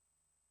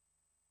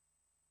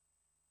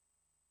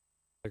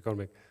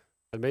might.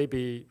 And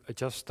maybe I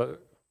just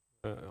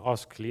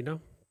ask Lina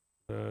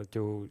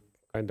to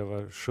kind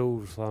of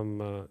show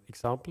some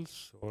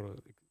examples or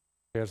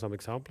share some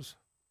examples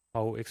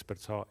how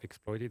experts are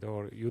exploited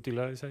or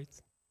utilized.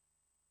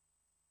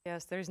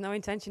 Yes, there is no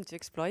intention to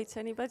exploit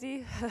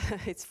anybody.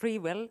 It's free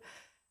will.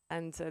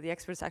 And the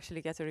experts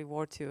actually get a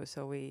reward too,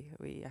 so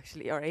we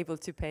actually are able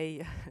to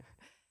pay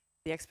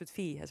the expert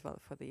fee as well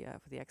for the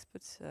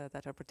experts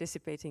that are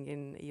participating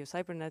in EU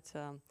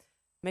CyberNet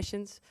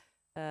missions.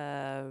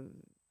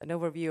 An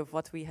overview of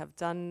what we have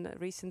done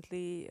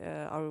recently,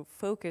 our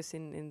focus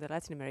in the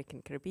Latin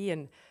American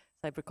Caribbean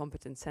Cyber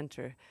Competence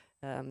Center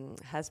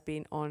has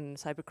been on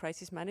cyber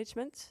crisis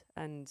management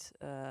and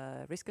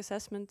risk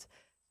assessment.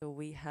 So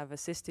we have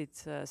assisted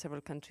several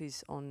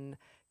countries on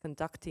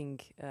conducting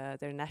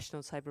their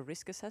national cyber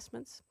risk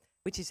assessments,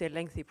 which is a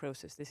lengthy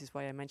process. This is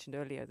why I mentioned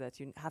earlier that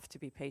you have to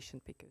be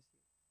patient because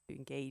you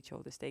engage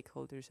all the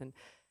stakeholders and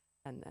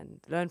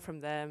learn from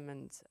them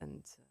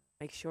and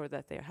make sure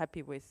that they're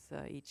happy with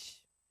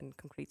each and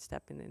concrete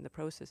step in the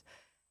process.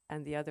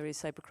 and the other is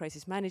cyber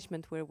crisis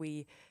management, where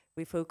we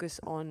focus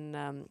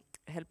on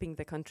helping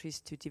the countries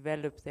to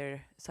develop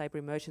their cyber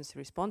emergency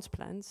response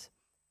plans.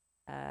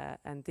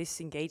 And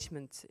this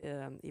engagement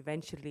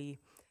eventually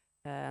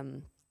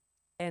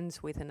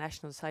ends with a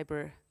national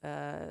cyber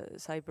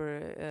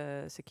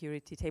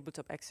security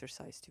tabletop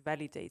exercise to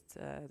validate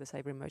the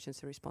cyber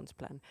emergency response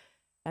plan.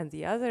 And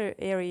the other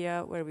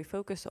area where we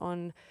focus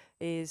on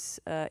is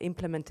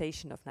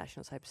implementation of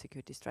national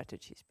cybersecurity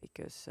strategies,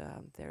 because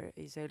there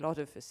is a lot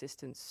of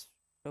assistance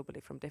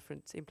globally from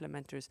different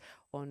implementers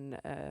on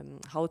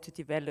how to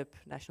develop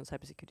national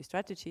cybersecurity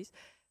strategies,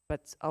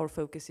 but our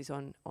focus is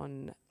on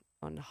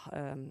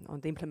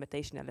the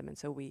implementation element.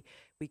 So we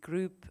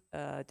group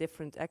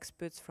different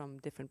experts from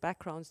different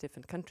backgrounds,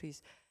 different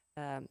countries,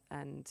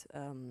 and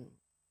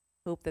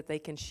hope that they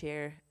can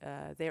share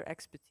their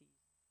expertise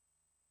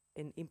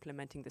in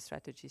implementing the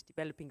strategies,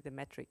 developing the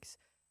metrics,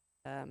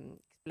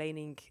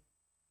 explaining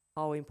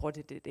how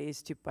important it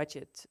is to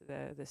budget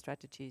the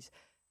strategies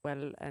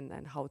well,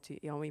 and how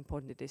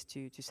important it is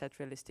to set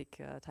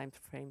realistic time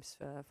frames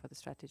for the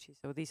strategy.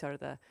 So these are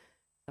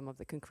some of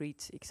the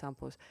concrete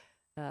examples.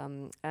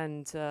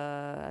 As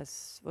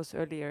was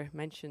earlier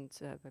mentioned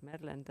by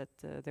Madeleine,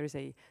 that there is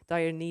a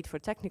dire need for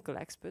technical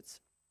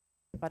experts,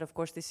 but of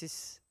course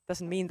this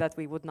doesn't mean that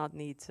we would not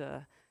need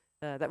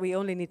that we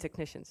only need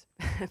technicians,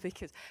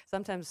 because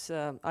sometimes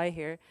I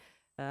hear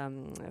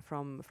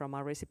from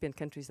our recipient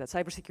countries that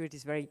cybersecurity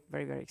is very,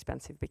 very, very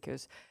expensive,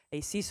 because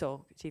a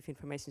CISO, Chief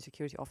Information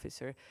Security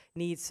Officer,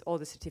 needs all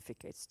the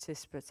certificates,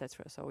 CISP,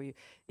 etc. So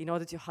in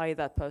order to hire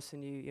that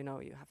person, you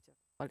have to have a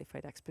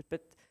qualified expert.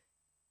 But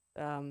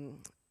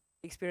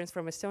experience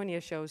from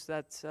Estonia shows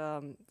that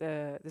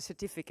the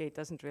certificate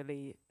doesn't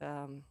really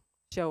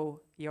show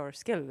your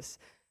skills,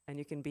 and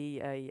you can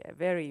be a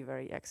very,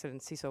 very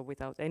excellent CISO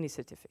without any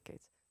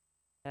certificates.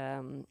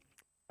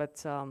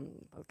 But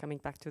coming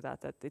back to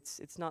that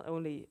it's not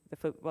only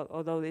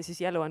although this is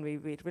yellow, and we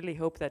really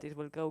hope that it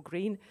will go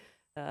green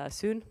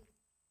soon,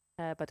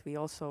 but we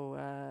also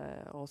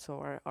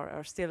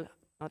are still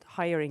not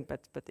hiring,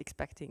 but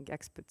expecting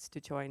experts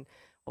to join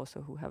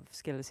also who have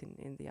skills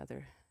in the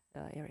other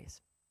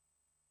areas.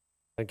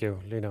 Thank you,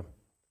 Lina.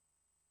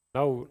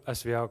 Now,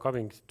 as we are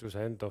coming to the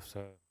end of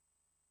the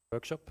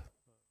workshop,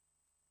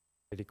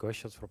 any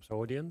questions from the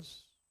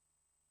audience?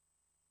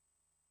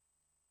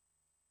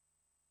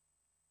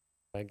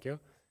 Thank you.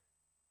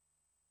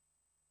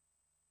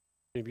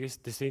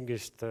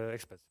 Distinguished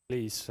experts,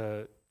 please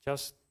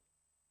just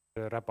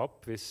wrap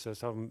up with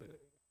some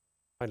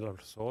final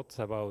thoughts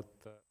about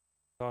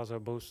what are the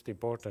most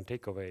important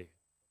takeaway,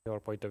 your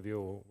point of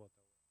view, what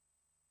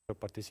your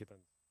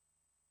participants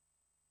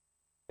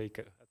take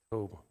at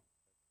home.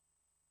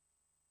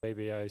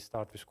 Maybe I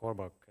start with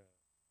Cormac.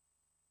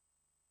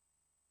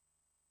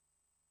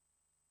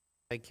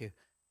 Thank you.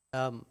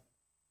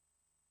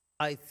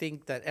 I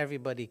think that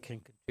everybody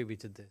can contribute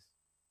to this.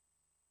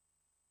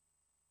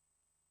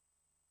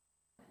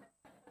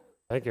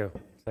 Thank you.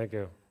 Thank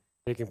you.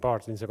 Taking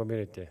part in the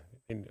community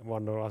in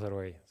one or other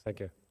way.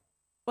 Thank you.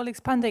 Well,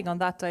 expanding on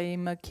that,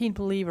 I'm a keen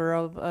believer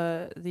of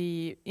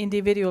the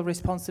individual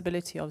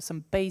responsibility of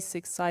some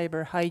basic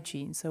cyber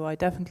hygiene. So I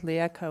definitely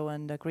echo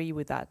and agree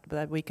with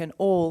that we can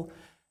all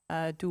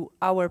do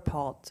our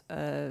part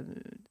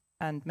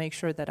and make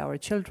sure that our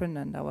children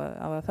and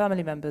our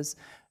family members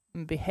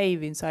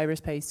behave in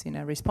cyberspace in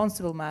a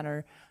responsible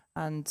manner,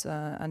 and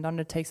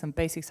undertake some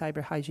basic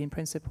cyber hygiene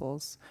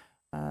principles,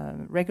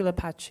 regular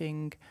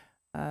patching,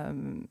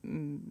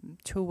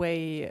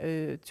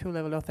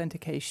 two-level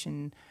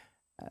authentication,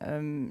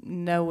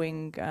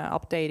 knowing,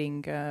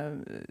 updating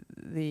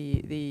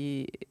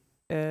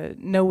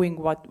knowing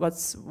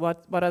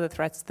what are the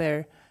threats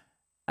there,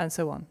 and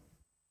so on.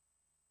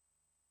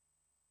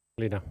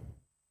 Lina.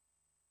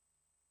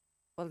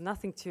 Well,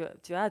 nothing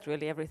to add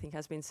really. Everything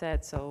has been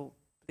said. So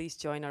please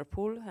join our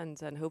pool,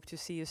 and hope to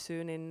see you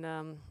soon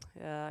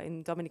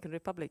in Dominican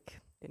Republic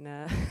in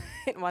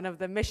in one of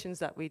the missions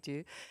that we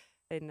do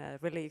in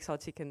really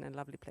exotic and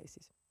lovely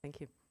places.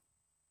 Thank you.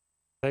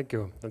 Thank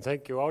you, and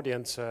thank you,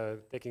 audience,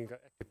 taking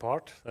active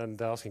part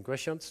and asking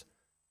questions,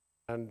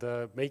 and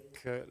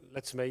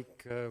let's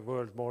make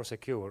world more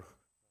secure.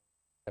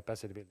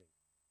 Capacity building.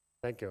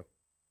 Thank you.